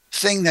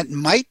thing that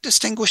might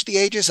distinguish the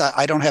ages,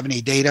 I don't have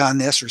any data on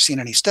this or seen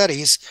any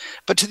studies,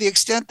 but to the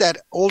extent that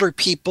older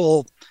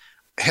people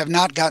have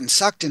not gotten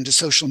sucked into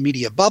social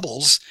media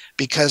bubbles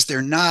because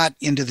they're not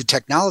into the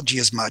technology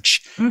as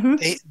much,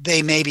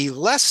 they may be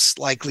less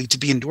likely to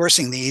be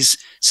endorsing these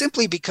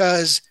simply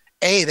because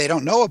A, they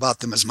don't know about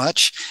them as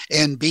much,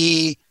 and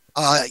B,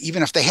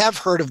 even if they have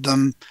heard of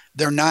them,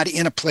 they're not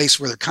in a place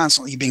where they're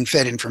constantly being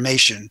fed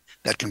information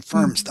that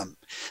confirms them.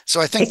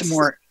 So I think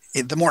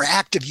the more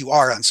active you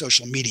are on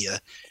social media,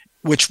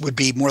 which would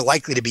be more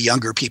likely to be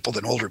younger people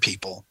than older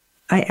people.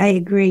 I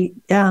agree.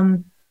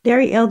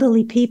 Very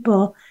elderly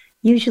people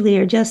usually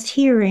are just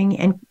hearing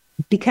and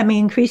becoming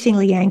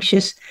increasingly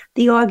anxious,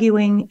 the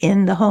arguing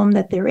in the home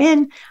that they're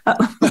in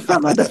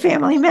from other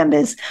family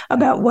members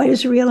about what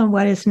is real and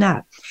what is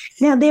not.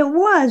 Now, we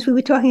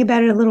were talking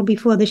about it a little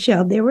before the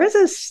show, there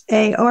was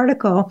a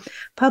article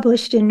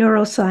published in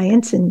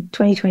Neuroscience in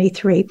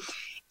 2023,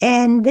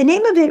 and the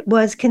name of it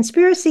was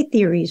Conspiracy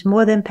Theories,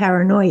 More Than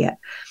Paranoia.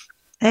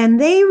 And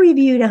they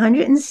reviewed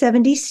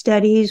 170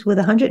 studies with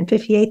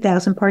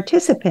 158,000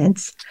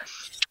 participants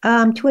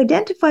to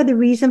identify the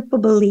reason for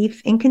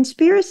belief in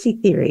conspiracy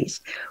theories.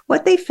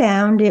 What they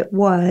found, it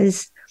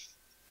was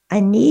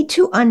a need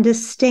to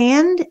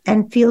understand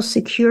and feel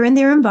secure in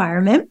their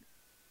environment,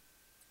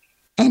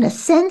 and a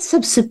sense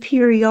of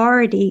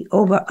superiority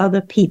over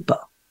other people.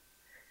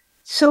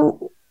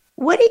 So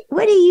what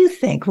do you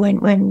think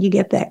when you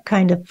get that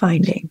kind of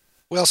finding?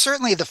 Well,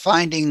 certainly the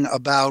finding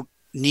about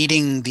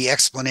needing the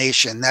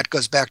explanation, that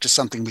goes back to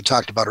something we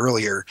talked about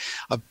earlier,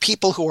 of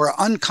people who are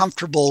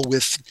uncomfortable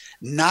with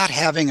not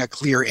having a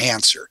clear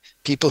answer.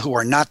 People who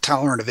are not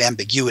tolerant of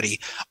ambiguity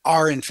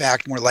are, in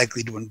fact, more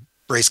likely to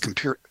embrace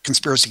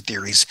conspiracy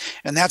theories,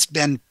 and that's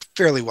been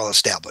fairly well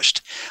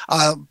established.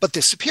 But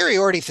the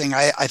superiority thing,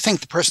 I think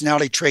the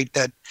personality trait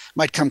that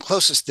might come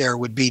closest there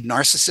would be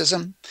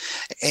narcissism.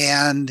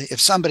 And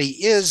if somebody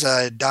is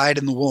a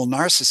dyed-in-the-wool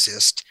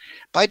narcissist,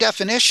 by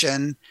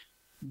definition,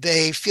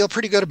 they feel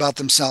pretty good about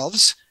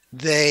themselves.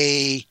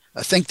 They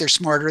think they're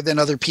smarter than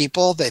other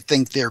people. They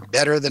think they're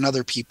better than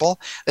other people.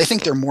 They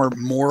think they're more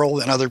moral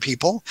than other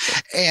people.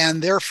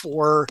 And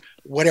therefore,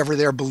 whatever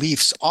their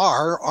beliefs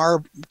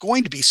are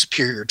going to be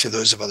superior to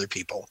those of other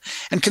people.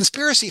 And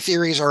conspiracy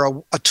theories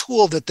are a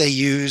tool that they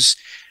use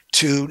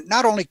to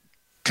not only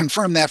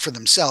confirm that for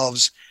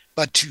themselves,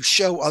 but to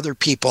show other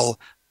people,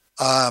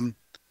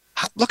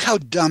 look how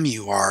dumb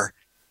you are,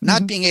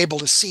 not being able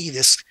to see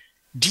this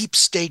deep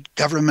state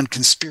government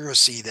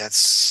conspiracy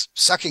that's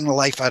sucking the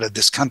life out of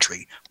this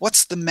country.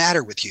 What's the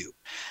matter with you?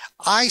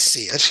 I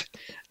see it,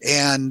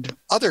 and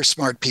other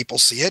smart people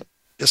see it.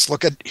 Just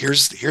look at,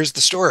 here's the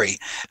story.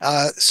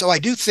 So I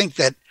do think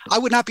that I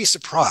would not be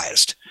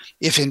surprised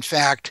if, in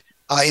fact,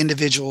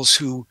 individuals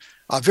who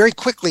very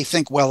quickly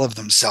think well of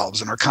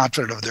themselves and are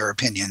confident of their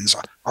opinions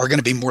are going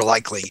to be more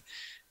likely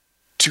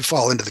to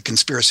fall into the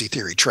conspiracy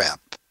theory trap.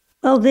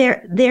 Well,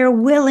 their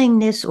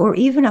willingness, or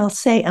even I'll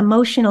say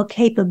emotional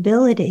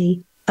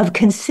capability of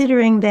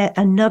considering that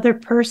another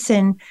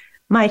person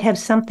might have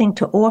something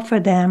to offer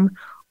them,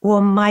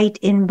 or might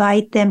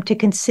invite them to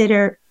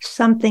consider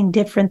something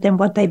different than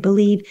what they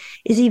believe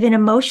is even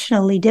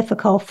emotionally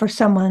difficult for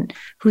someone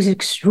who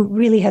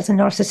really has a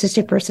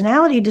narcissistic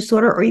personality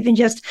disorder or even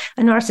just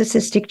a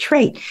narcissistic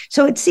trait.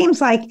 So it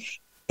seems like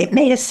it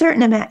makes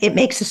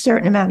a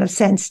certain amount of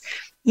sense.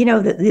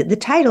 The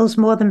title's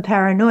More Than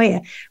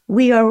Paranoia.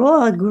 We are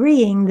all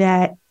agreeing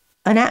that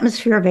an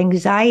atmosphere of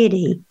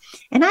anxiety,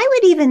 and I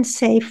would even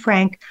say,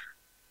 Frank,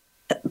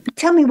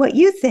 tell me what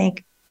you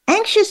think,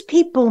 anxious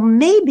people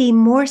may be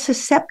more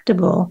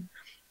susceptible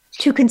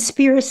to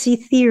conspiracy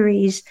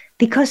theories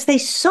because they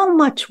so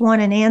much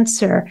want an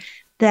answer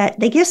that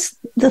they guess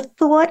the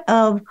thought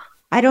of,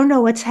 I don't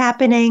know what's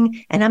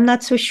happening and I'm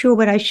not so sure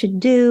what I should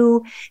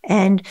do.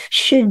 And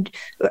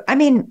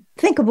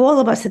think of all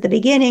of us at the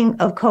beginning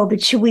of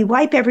COVID. Should we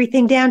wipe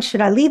everything down?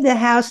 Should I leave the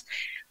house?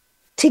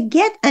 To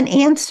get an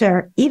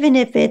answer, even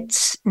if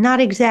it's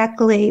not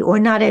exactly or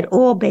not at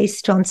all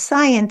based on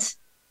science,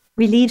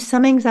 relieves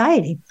some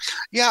anxiety.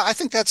 Yeah, I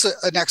think that's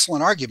an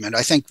excellent argument.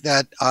 I think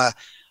that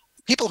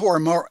people who are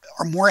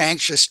more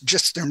anxious,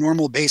 just their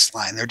normal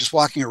baseline, they're just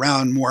walking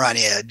around more on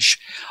edge,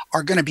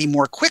 are going to be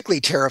more quickly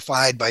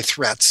terrified by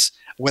threats,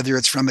 whether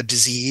it's from a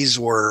disease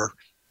or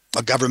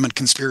a government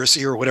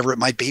conspiracy or whatever it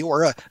might be,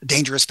 or a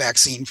dangerous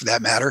vaccine for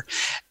that matter.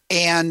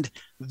 And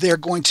they're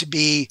going to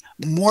be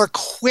more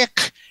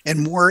quick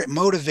and more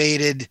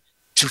motivated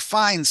to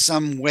find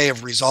some way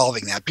of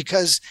resolving that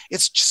because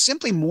it's just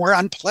simply more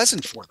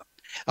unpleasant for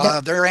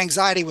them. Their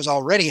anxiety was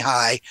already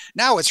high.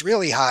 Now it's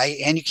really high,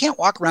 and you can't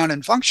walk around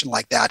and function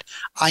like that.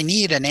 I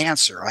need an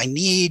answer. I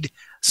need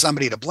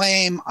somebody to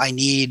blame. I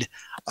need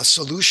a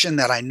solution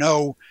that I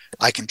know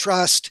I can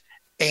trust.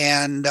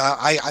 And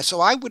so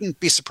I wouldn't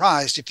be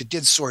surprised if it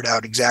did sort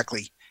out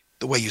exactly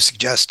the way you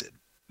suggested.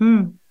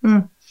 Mm-hmm.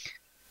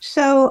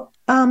 So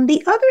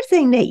the other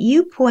thing that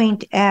you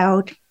point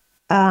out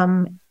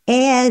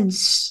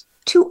adds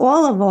to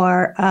all of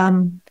our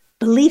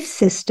belief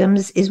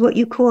systems is what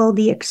you call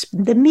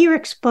the mere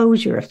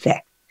exposure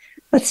effect.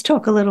 Let's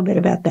talk a little bit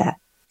about that.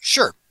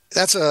 Sure.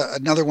 That's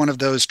another one of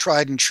those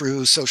tried and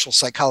true social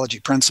psychology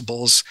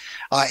principles.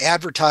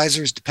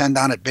 Advertisers depend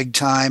on it big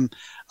time.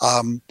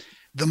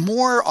 The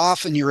more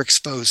often you're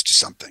exposed to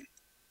something,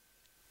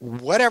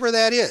 whatever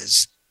that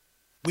is,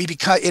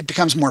 it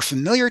becomes more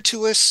familiar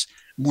to us,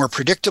 more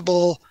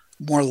predictable,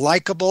 more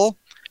likable.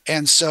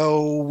 And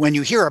so when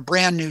you hear a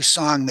brand new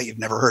song that you've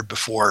never heard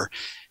before,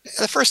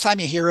 the first time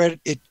you hear it,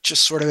 it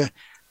just sort of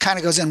kind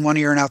of goes in one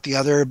ear and out the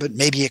other, but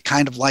maybe you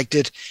kind of liked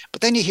it.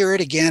 But then you hear it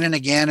again and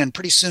again, and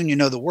pretty soon you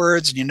know the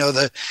words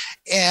and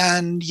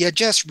and you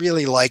just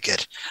really like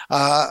it.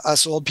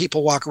 Us old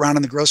people walk around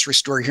in the grocery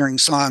store hearing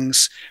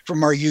songs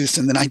from our youth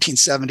in the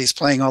 1970s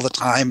playing all the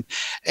time,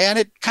 and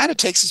it kind of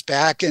takes us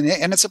back, and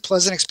it's a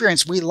pleasant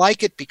experience. We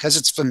like it because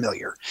it's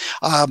familiar.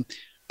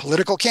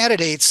 Political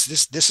candidates,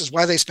 this is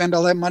why they spend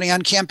all that money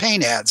on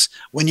campaign ads.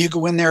 When you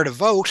go in there to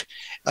vote,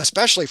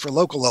 especially for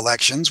local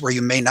elections where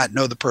you may not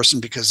know the person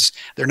because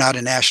they're not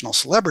a national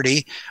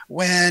celebrity,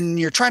 when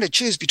you're trying to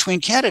choose between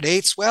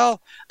candidates,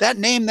 well, that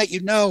name that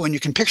you know and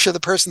you can picture the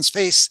person's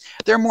face,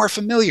 they're more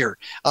familiar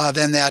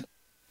than that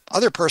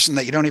other person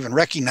that you don't even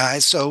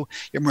recognize, so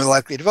you're more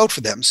likely to vote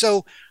for them.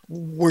 So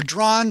we're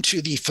drawn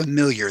to the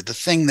familiar, the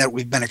thing that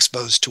we've been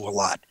exposed to a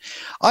lot.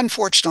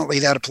 Unfortunately,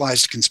 that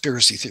applies to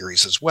conspiracy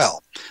theories as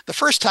well. The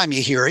first time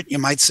you hear it, you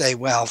might say,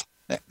 well,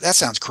 that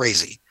sounds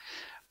crazy.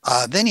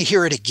 Then you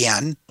hear it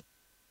again.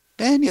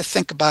 Then you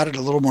think about it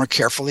a little more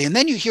carefully. And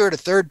then you hear it a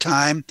third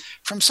time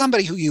from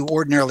somebody who you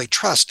ordinarily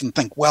trust and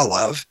think well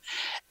of.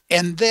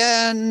 And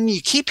then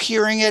you keep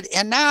hearing it.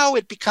 And now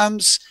it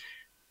becomes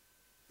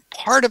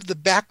part of the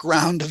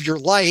background of your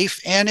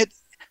life. And it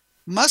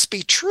must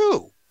be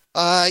true.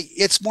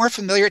 It's more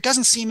familiar. It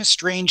doesn't seem as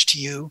strange to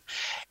you.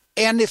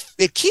 And if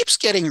it keeps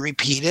getting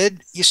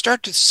repeated, you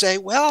start to say,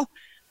 well,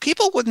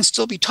 people wouldn't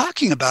still be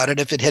talking about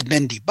it if it had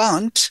been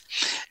debunked.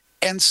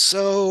 And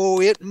so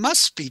it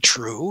must be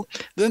true.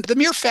 The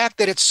mere fact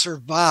that it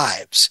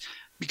survives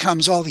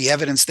becomes all the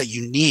evidence that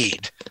you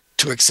need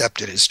to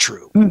accept it as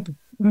true.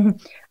 Mm-hmm.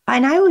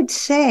 And I would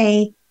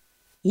say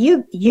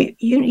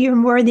you're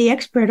more the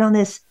expert on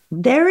this.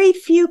 Very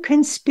few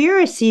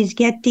conspiracies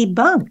get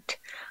debunked.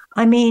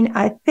 I mean,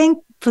 I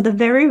think for the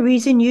very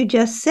reason you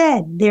just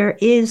said, there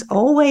is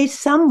always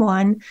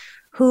someone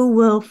who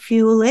will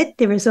fuel it.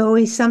 There is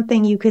always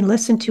something you can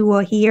listen to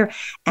or hear,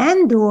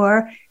 and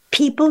or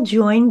people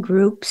join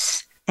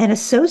groups and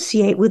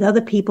associate with other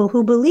people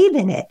who believe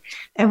in it.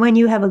 And when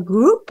you have a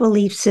group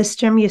belief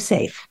system, you're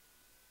safe.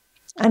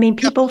 I mean,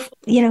 people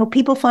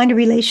find a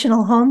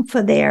relational home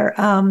for their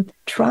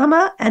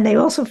trauma, and they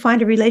also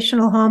find a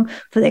relational home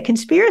for their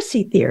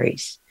conspiracy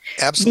theories.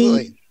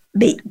 Absolutely.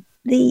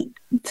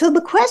 So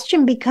the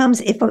question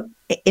becomes,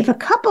 if a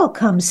couple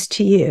comes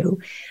to you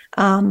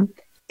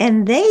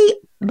and they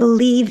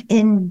believe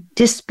in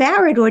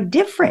disparate or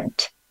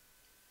different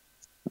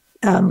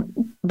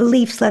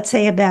beliefs, let's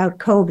say about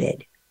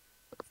COVID,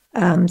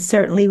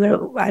 certainly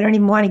I don't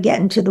even want to get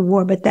into the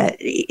war, but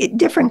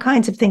different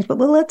kinds of things. But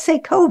let's say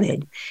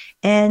COVID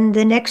and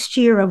the next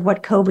year of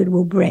what COVID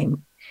will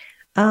bring.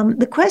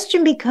 The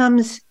question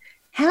becomes,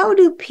 how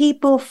do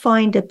people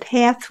find a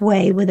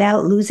pathway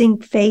without losing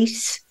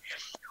face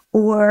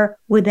or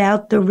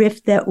without the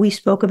rift that we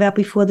spoke about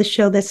before the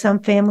show that some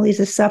families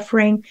are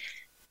suffering?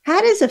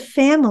 How does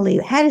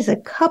a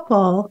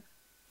couple,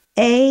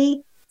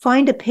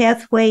 find a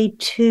pathway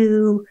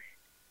to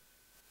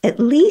at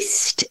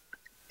least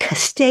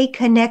stay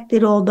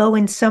connected, although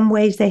in some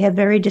ways they have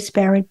very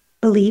disparate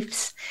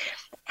beliefs?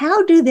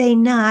 How do they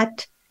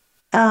not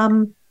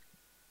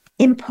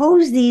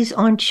impose these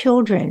on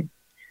children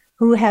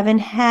who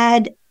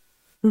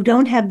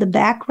don't have the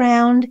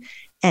background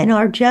and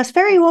are just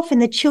very often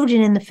the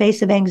children in the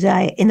face of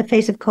anxiety, in the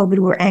face of COVID,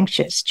 were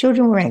anxious.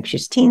 Children were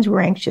anxious. Teens were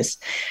anxious.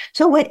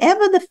 So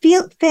whatever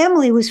the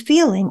family was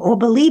feeling or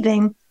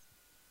believing,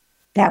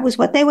 that was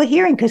what they were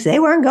hearing because they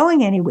weren't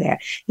going anywhere.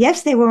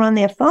 Yes, they were on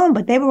their phone,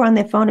 but they were on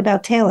their phone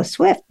about Taylor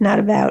Swift, not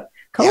about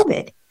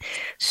COVID. Yep.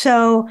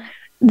 So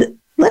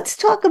let's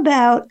talk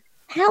about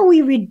how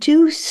we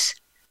reduce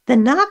the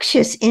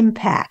noxious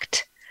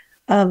impact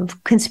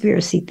of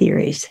conspiracy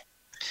theories.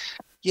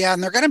 Yeah,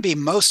 and they're going to be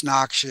most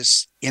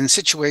noxious in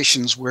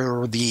situations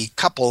where the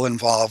couple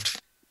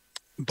involved,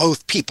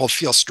 both people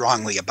feel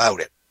strongly about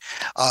it.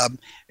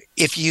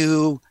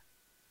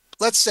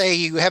 Let's say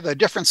you have a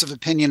difference of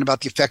opinion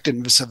about the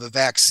effectiveness of a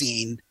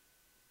vaccine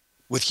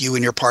with you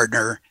and your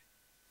partner,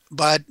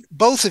 but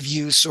both of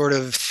you sort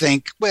of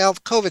think, well,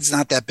 COVID's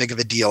not that big of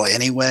a deal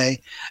anyway.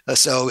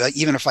 So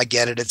even if I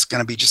get it, it's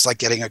going to be just like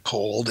getting a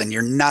cold and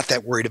you're not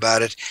that worried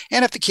about it.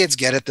 And if the kids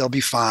get it, they'll be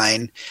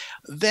fine.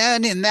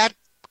 Then in that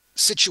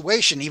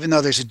situation, even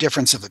though there's a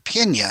difference of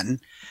opinion,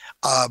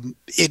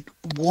 it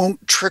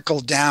won't trickle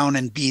down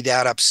and be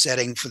that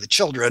upsetting for the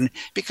children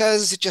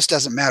because it just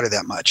doesn't matter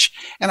that much.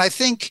 And I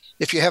think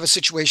if you have a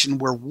situation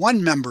where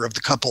one member of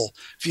the couple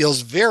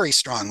feels very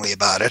strongly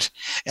about it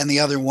and the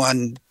other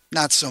one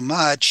not so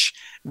much,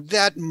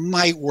 that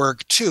might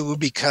work too,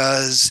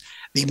 because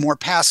the more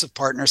passive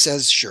partner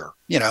says, sure,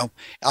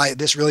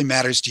 this really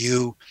matters to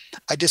you.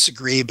 I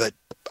disagree, but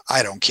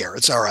I don't care.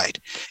 It's all right.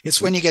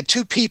 It's when you get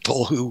two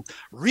people who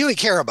really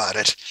care about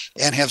it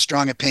and have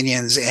strong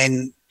opinions,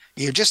 and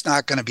you're just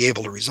not going to be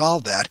able to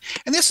resolve that.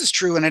 And this is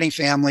true in any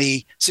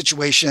family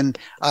situation.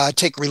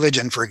 Take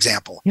religion, for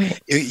example.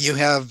 You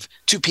have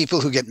two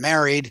people who get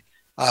married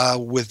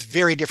with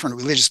very different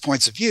religious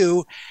points of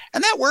view,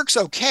 and that works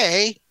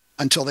okay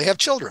until they have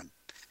children.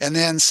 And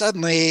then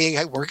suddenly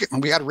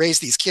we got to raise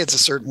these kids a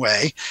certain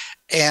way.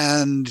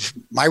 And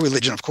my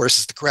religion, of course,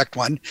 is the correct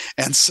one.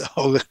 And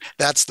so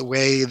that's the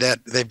way that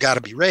they've got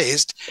to be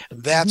raised.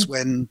 That's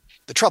when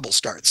the trouble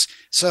starts.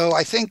 So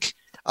I think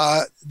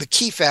the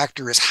key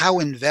factor is how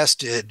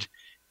invested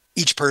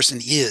each person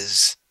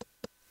is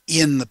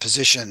in the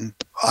position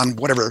on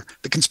whatever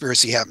the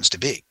conspiracy happens to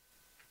be.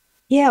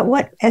 Yeah,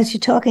 as you're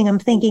talking, I'm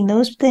thinking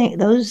those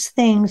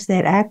things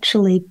that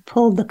actually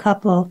pulled the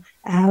couple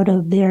out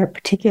of their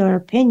particular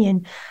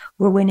opinion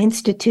were when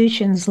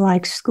institutions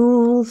like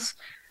schools,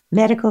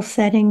 medical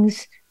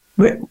settings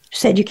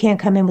said you can't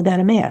come in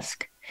without a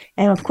mask.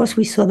 And of course,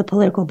 we saw the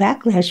political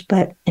backlash,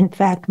 but in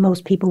fact,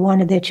 most people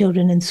wanted their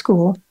children in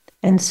school.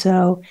 And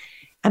so,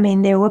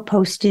 there were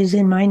posters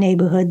in my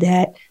neighborhood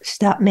that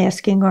stop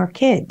masking our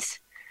kids.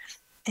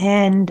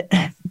 And,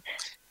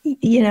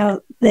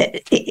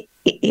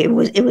 it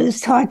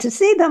was hard to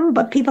see them,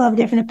 but people have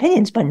different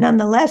opinions. But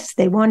nonetheless,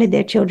 they wanted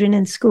their children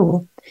in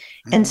school.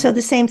 Mm-hmm. And so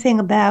the same thing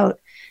about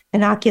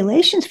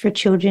inoculations for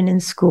children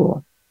in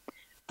school,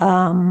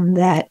 when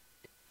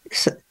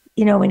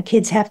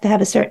kids have to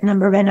have a certain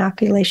number of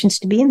inoculations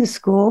to be in the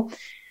school,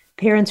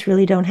 parents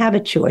really don't have a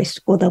choice,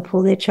 or they'll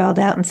pull their child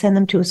out and send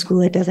them to a school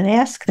that doesn't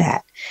ask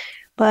that.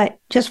 But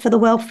just for the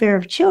welfare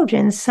of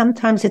children,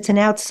 sometimes it's an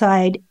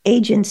outside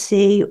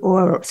agency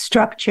or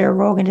structure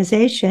or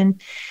organization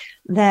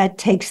that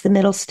takes the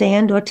middle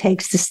stand or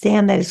takes the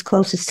stand that is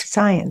closest to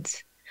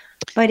science.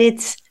 But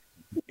it's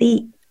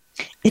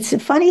a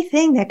funny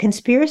thing that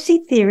conspiracy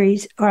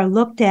theories are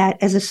looked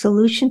at as a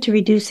solution to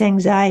reduce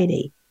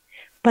anxiety,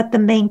 but the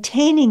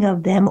maintaining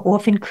of them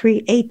often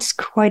creates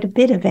quite a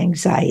bit of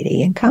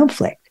anxiety and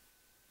conflict.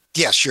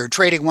 Yes, you're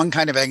trading one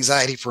kind of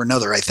anxiety for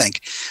another, I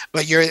think.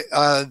 But you're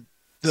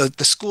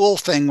the school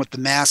thing with the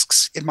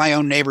masks in my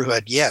own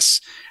neighborhood,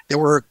 yes, there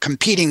were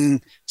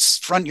competing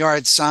front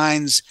yard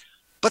signs,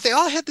 but they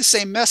all had the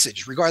same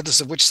message, regardless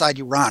of which side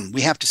you were on.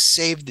 We have to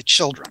save the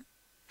children.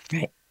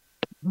 Right.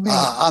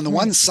 On the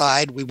one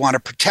side, we want to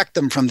protect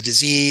them from the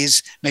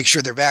disease, make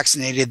sure they're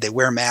vaccinated, they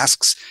wear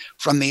masks.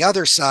 From the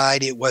other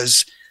side, it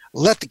was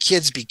let the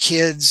kids be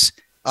kids,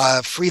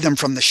 free them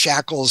from the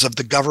shackles of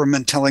the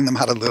government telling them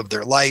how to live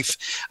their life,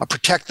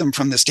 protect them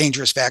from this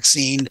dangerous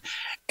vaccine.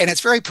 And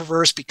it's very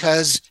perverse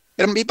because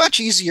it'll be much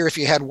easier if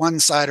you had one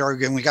side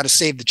arguing, we got to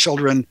save the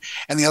children,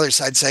 and the other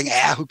side saying,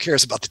 who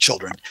cares about the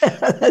children?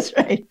 That's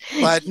right.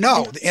 But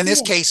no, in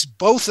this case,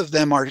 both of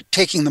them are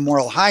taking the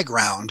moral high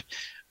ground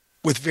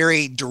with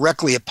very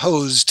directly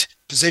opposed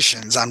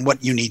positions on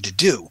what you need to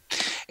do.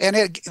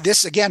 And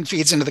this, again,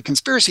 feeds into the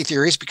conspiracy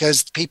theories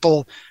because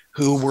people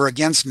who were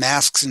against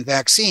masks and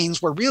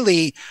vaccines were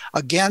really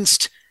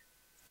against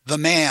the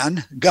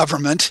man,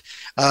 government,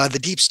 the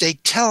deep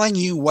state telling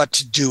you what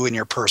to do in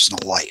your personal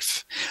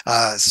life.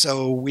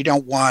 So we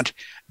don't want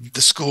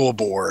the school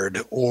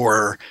board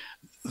or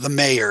the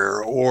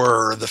mayor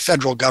or the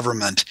federal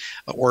government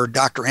or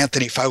Dr.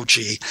 Anthony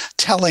Fauci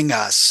telling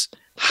us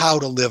how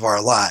to live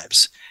our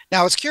lives.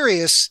 Now, it's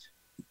curious.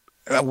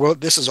 Well,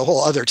 this is a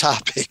whole other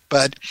topic,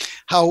 but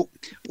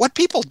what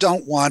people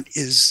don't want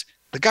is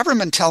the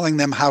government telling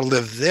them how to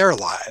live their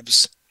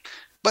lives,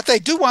 but they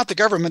do want the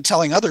government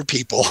telling other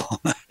people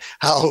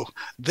how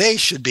they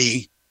should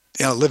be,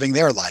 living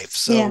their life.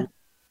 So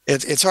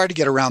it's hard to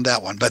get around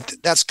that one, but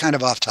that's kind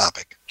of off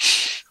topic.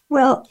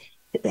 Well,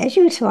 as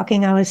you were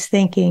talking, I was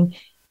thinking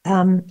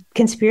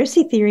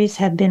conspiracy theories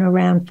have been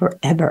around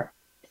forever.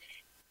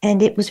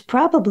 And it was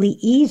probably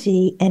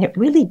easy, and it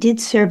really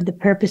did serve the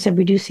purpose of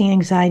reducing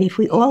anxiety if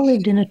we all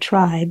lived in a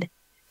tribe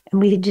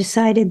and we had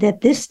decided that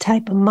this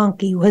type of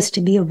monkey was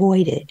to be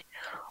avoided,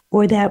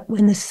 or that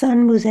when the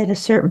sun was at a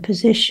certain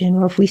position,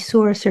 or if we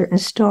saw a certain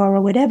star,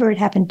 or whatever it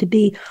happened to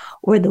be,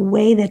 or the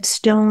way that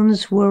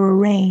stones were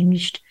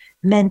arranged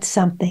meant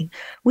something.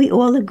 We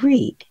all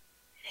agreed.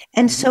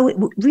 And so it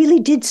really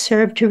did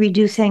serve to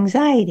reduce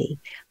anxiety.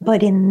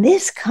 But in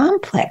this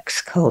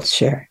complex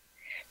culture,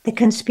 the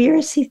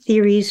conspiracy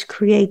theories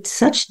create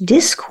such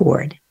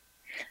discord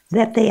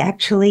that they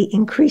actually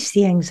increase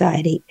the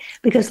anxiety.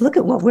 Because look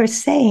at what we're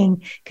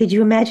saying. Could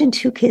you imagine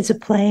two kids are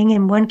playing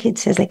and one kid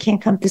says, I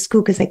can't come to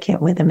school because I can't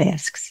wear the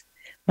masks.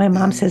 My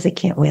mom says I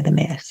can't wear the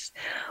masks.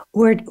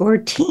 Or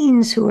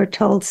teens who are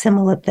told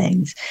similar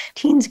things.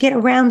 Teens get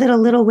around it a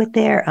little with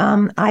their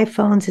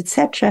iPhones,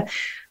 etc.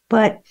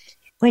 But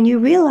when you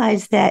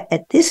realize that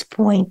at this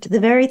point, the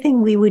very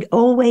thing we would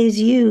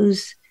always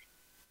use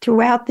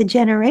throughout the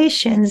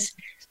generations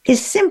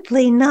is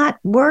simply not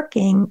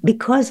working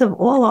because of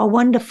all our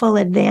wonderful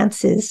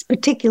advances,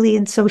 particularly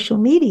in social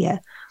media,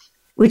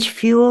 which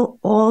fuel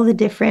all the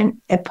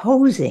different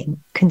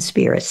opposing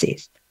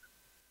conspiracies.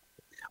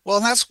 Well,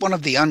 that's one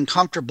of the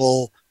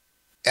uncomfortable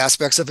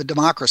aspects of a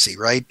democracy,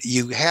 right?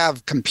 You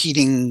have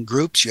competing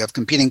groups, you have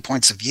competing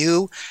points of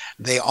view.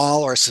 They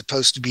all are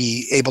supposed to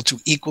be able to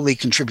equally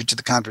contribute to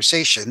the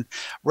conversation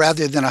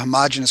rather than a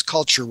homogenous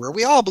culture where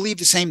we all believe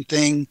the same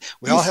thing,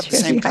 we all have the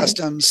same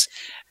customs.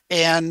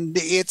 And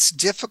it's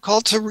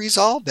difficult to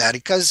resolve that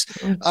because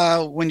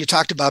when you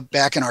talked about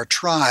back in our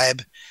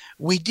tribe,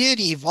 we did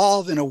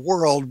evolve in a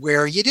world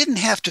where you didn't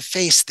have to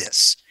face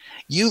this.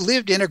 You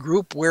lived in a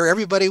group where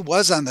everybody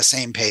was on the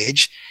same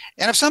page.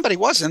 And if somebody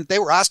wasn't, they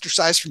were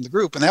ostracized from the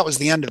group, and that was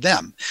the end of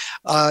them.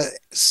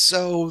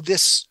 So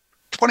this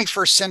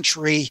 21st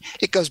century,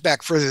 it goes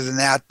back further than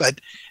that, but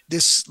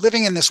this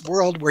living in this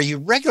world where you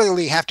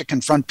regularly have to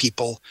confront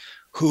people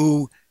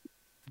who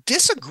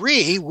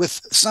disagree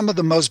with some of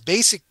the most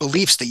basic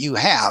beliefs that you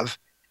have.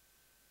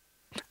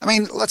 I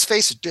mean, let's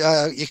face it,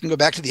 you can go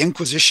back to the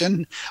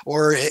Inquisition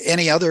or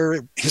any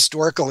other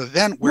historical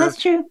event where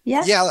that's true.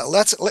 Yeah.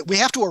 We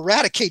have to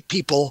eradicate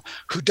people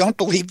who don't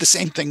believe the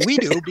same thing we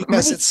do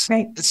because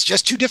it's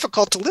just too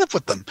difficult to live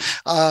with them.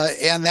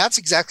 And that's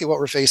exactly what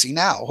we're facing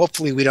now.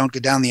 Hopefully we don't go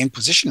down the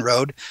Inquisition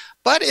road,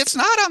 but it's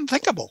not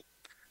unthinkable.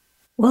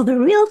 Well, the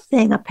real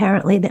thing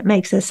apparently that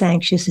makes us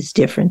anxious is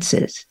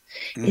differences.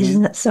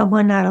 Isn't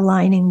someone not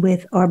aligning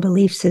with our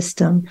belief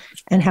system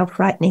and how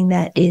frightening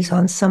that is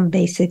on some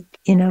basic,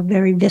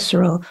 very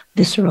visceral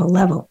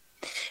level.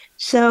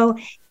 So,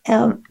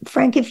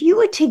 Frank, if you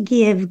were to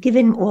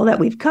given all that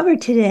we've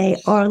covered today,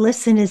 our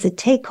listeners a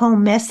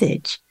take-home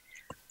message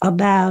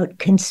about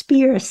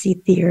conspiracy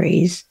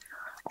theories,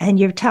 and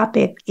your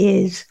topic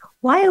is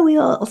why are we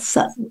all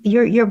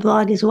your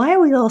blog is why are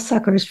we all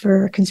suckers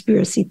for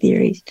conspiracy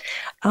theories?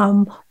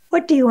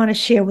 What do you want to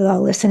share with our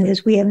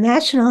listeners? We have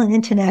national and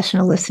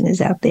international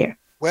listeners out there.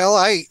 Well,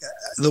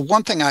 the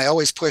one thing I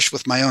always push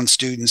with my own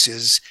students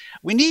is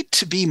we need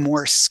to be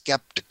more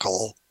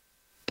skeptical,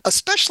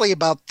 especially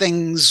about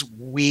things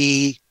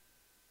we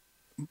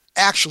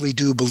actually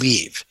do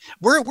believe.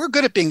 We're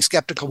good at being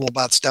skeptical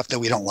about stuff that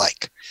we don't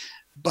like,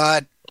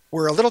 but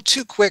we're a little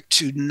too quick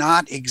to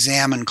not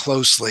examine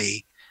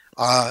closely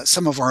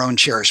some of our own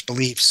cherished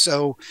beliefs.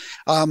 So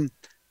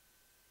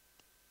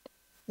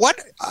what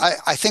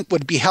I think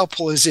would be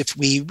helpful is if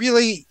we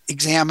really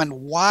examine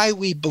why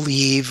we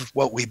believe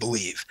what we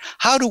believe.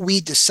 How do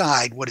we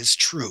decide what is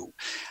true?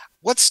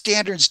 What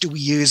standards do we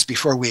use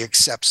before we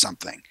accept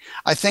something?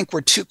 I think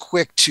we're too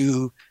quick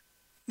to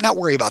not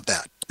worry about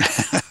that.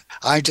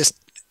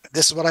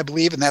 This is what I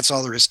believe, and that's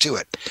all there is to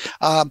it.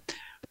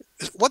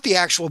 What the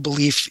actual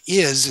belief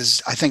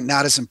is I think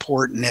not as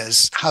important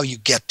as how you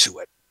get to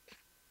it.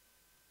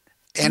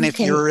 And if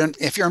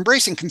you're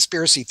embracing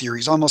conspiracy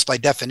theories, almost by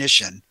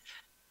definition,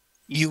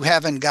 you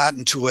haven't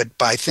gotten to it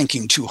by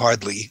thinking too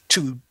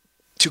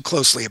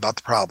closely about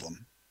the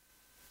problem.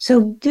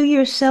 So do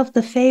yourself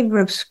the favor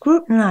of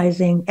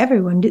scrutinizing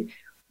everyone,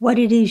 what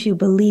it is you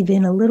believe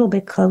in a little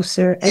bit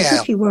closer, as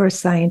if you were a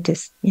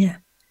scientist.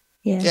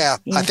 Yeah,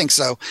 I think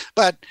so.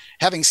 But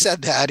having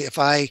said that,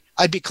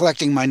 I'd be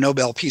collecting my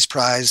Nobel Peace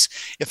Prize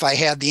if I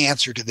had the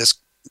answer to this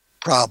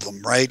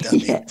problem, right?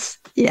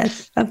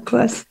 Yes, of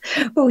course.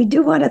 Well, we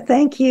do want to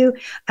thank you.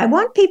 I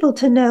want people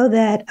to know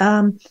that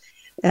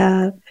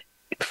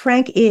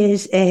Frank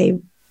is a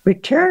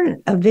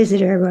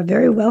visitor, a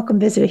very welcome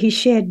visitor. He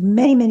shared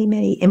many, many,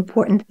 many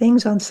important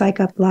things on Psych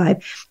Up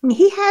Live. And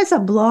he has a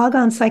blog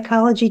on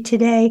Psychology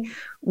Today,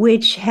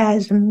 which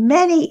has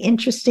many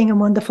interesting and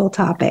wonderful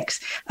topics.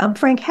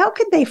 Frank, how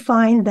could they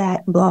find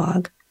that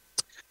blog?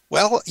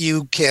 Well,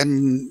 you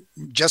can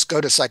just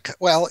go to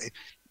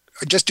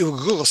just do a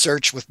Google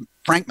search with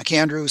Frank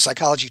McAndrew,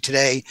 Psychology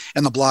Today,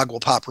 and the blog will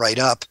pop right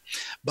up.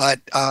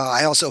 But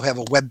I also have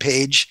a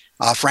webpage,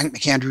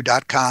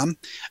 frankmcandrew.com,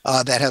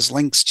 that has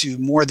links to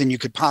more than you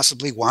could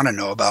possibly want to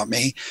know about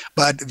me.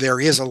 But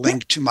there is a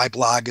link to my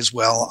blog as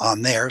well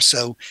on there.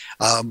 So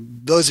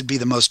those would be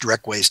the most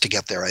direct ways to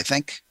get there, I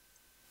think.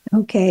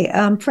 Okay.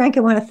 Frank,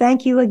 I want to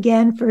thank you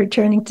again for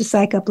returning to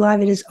Psych Up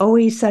Live. It is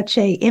always such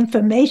a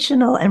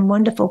informational and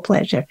wonderful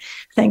pleasure.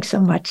 Thanks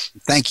so much.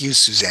 Thank you,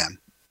 Suzanne.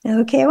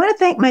 Okay, I want to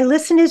thank my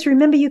listeners.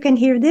 Remember, you can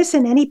hear this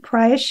and any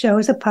prior show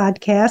as a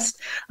podcast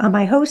on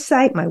my host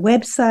site, my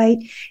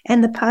website,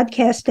 and the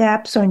podcast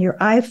apps on your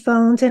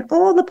iPhones and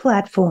all the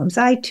platforms,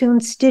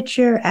 iTunes,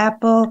 Stitcher,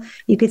 Apple.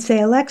 You could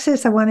say,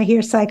 Alexis, I want to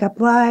hear Psych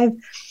Up Live.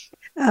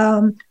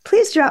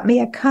 Please drop me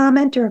a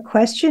comment or a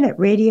question at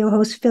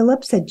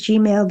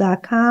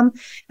radiohostphillips@gmail.com.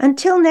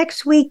 Until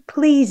next week,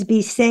 please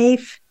be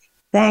safe.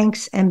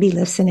 Thanks, and be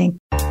listening.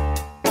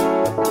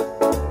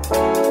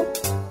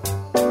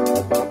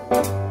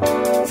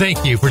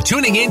 Thank you for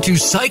tuning in to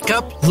Psych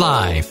Up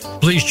Live.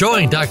 Please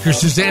join Dr.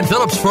 Suzanne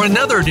Phillips for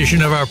another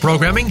edition of our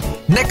programming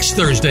next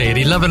Thursday at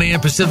 11 a.m.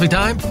 Pacific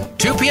Time,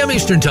 2 p.m.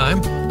 Eastern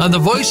Time on the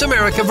Voice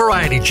America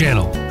Variety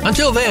Channel.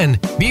 Until then,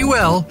 be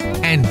well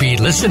and be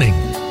listening.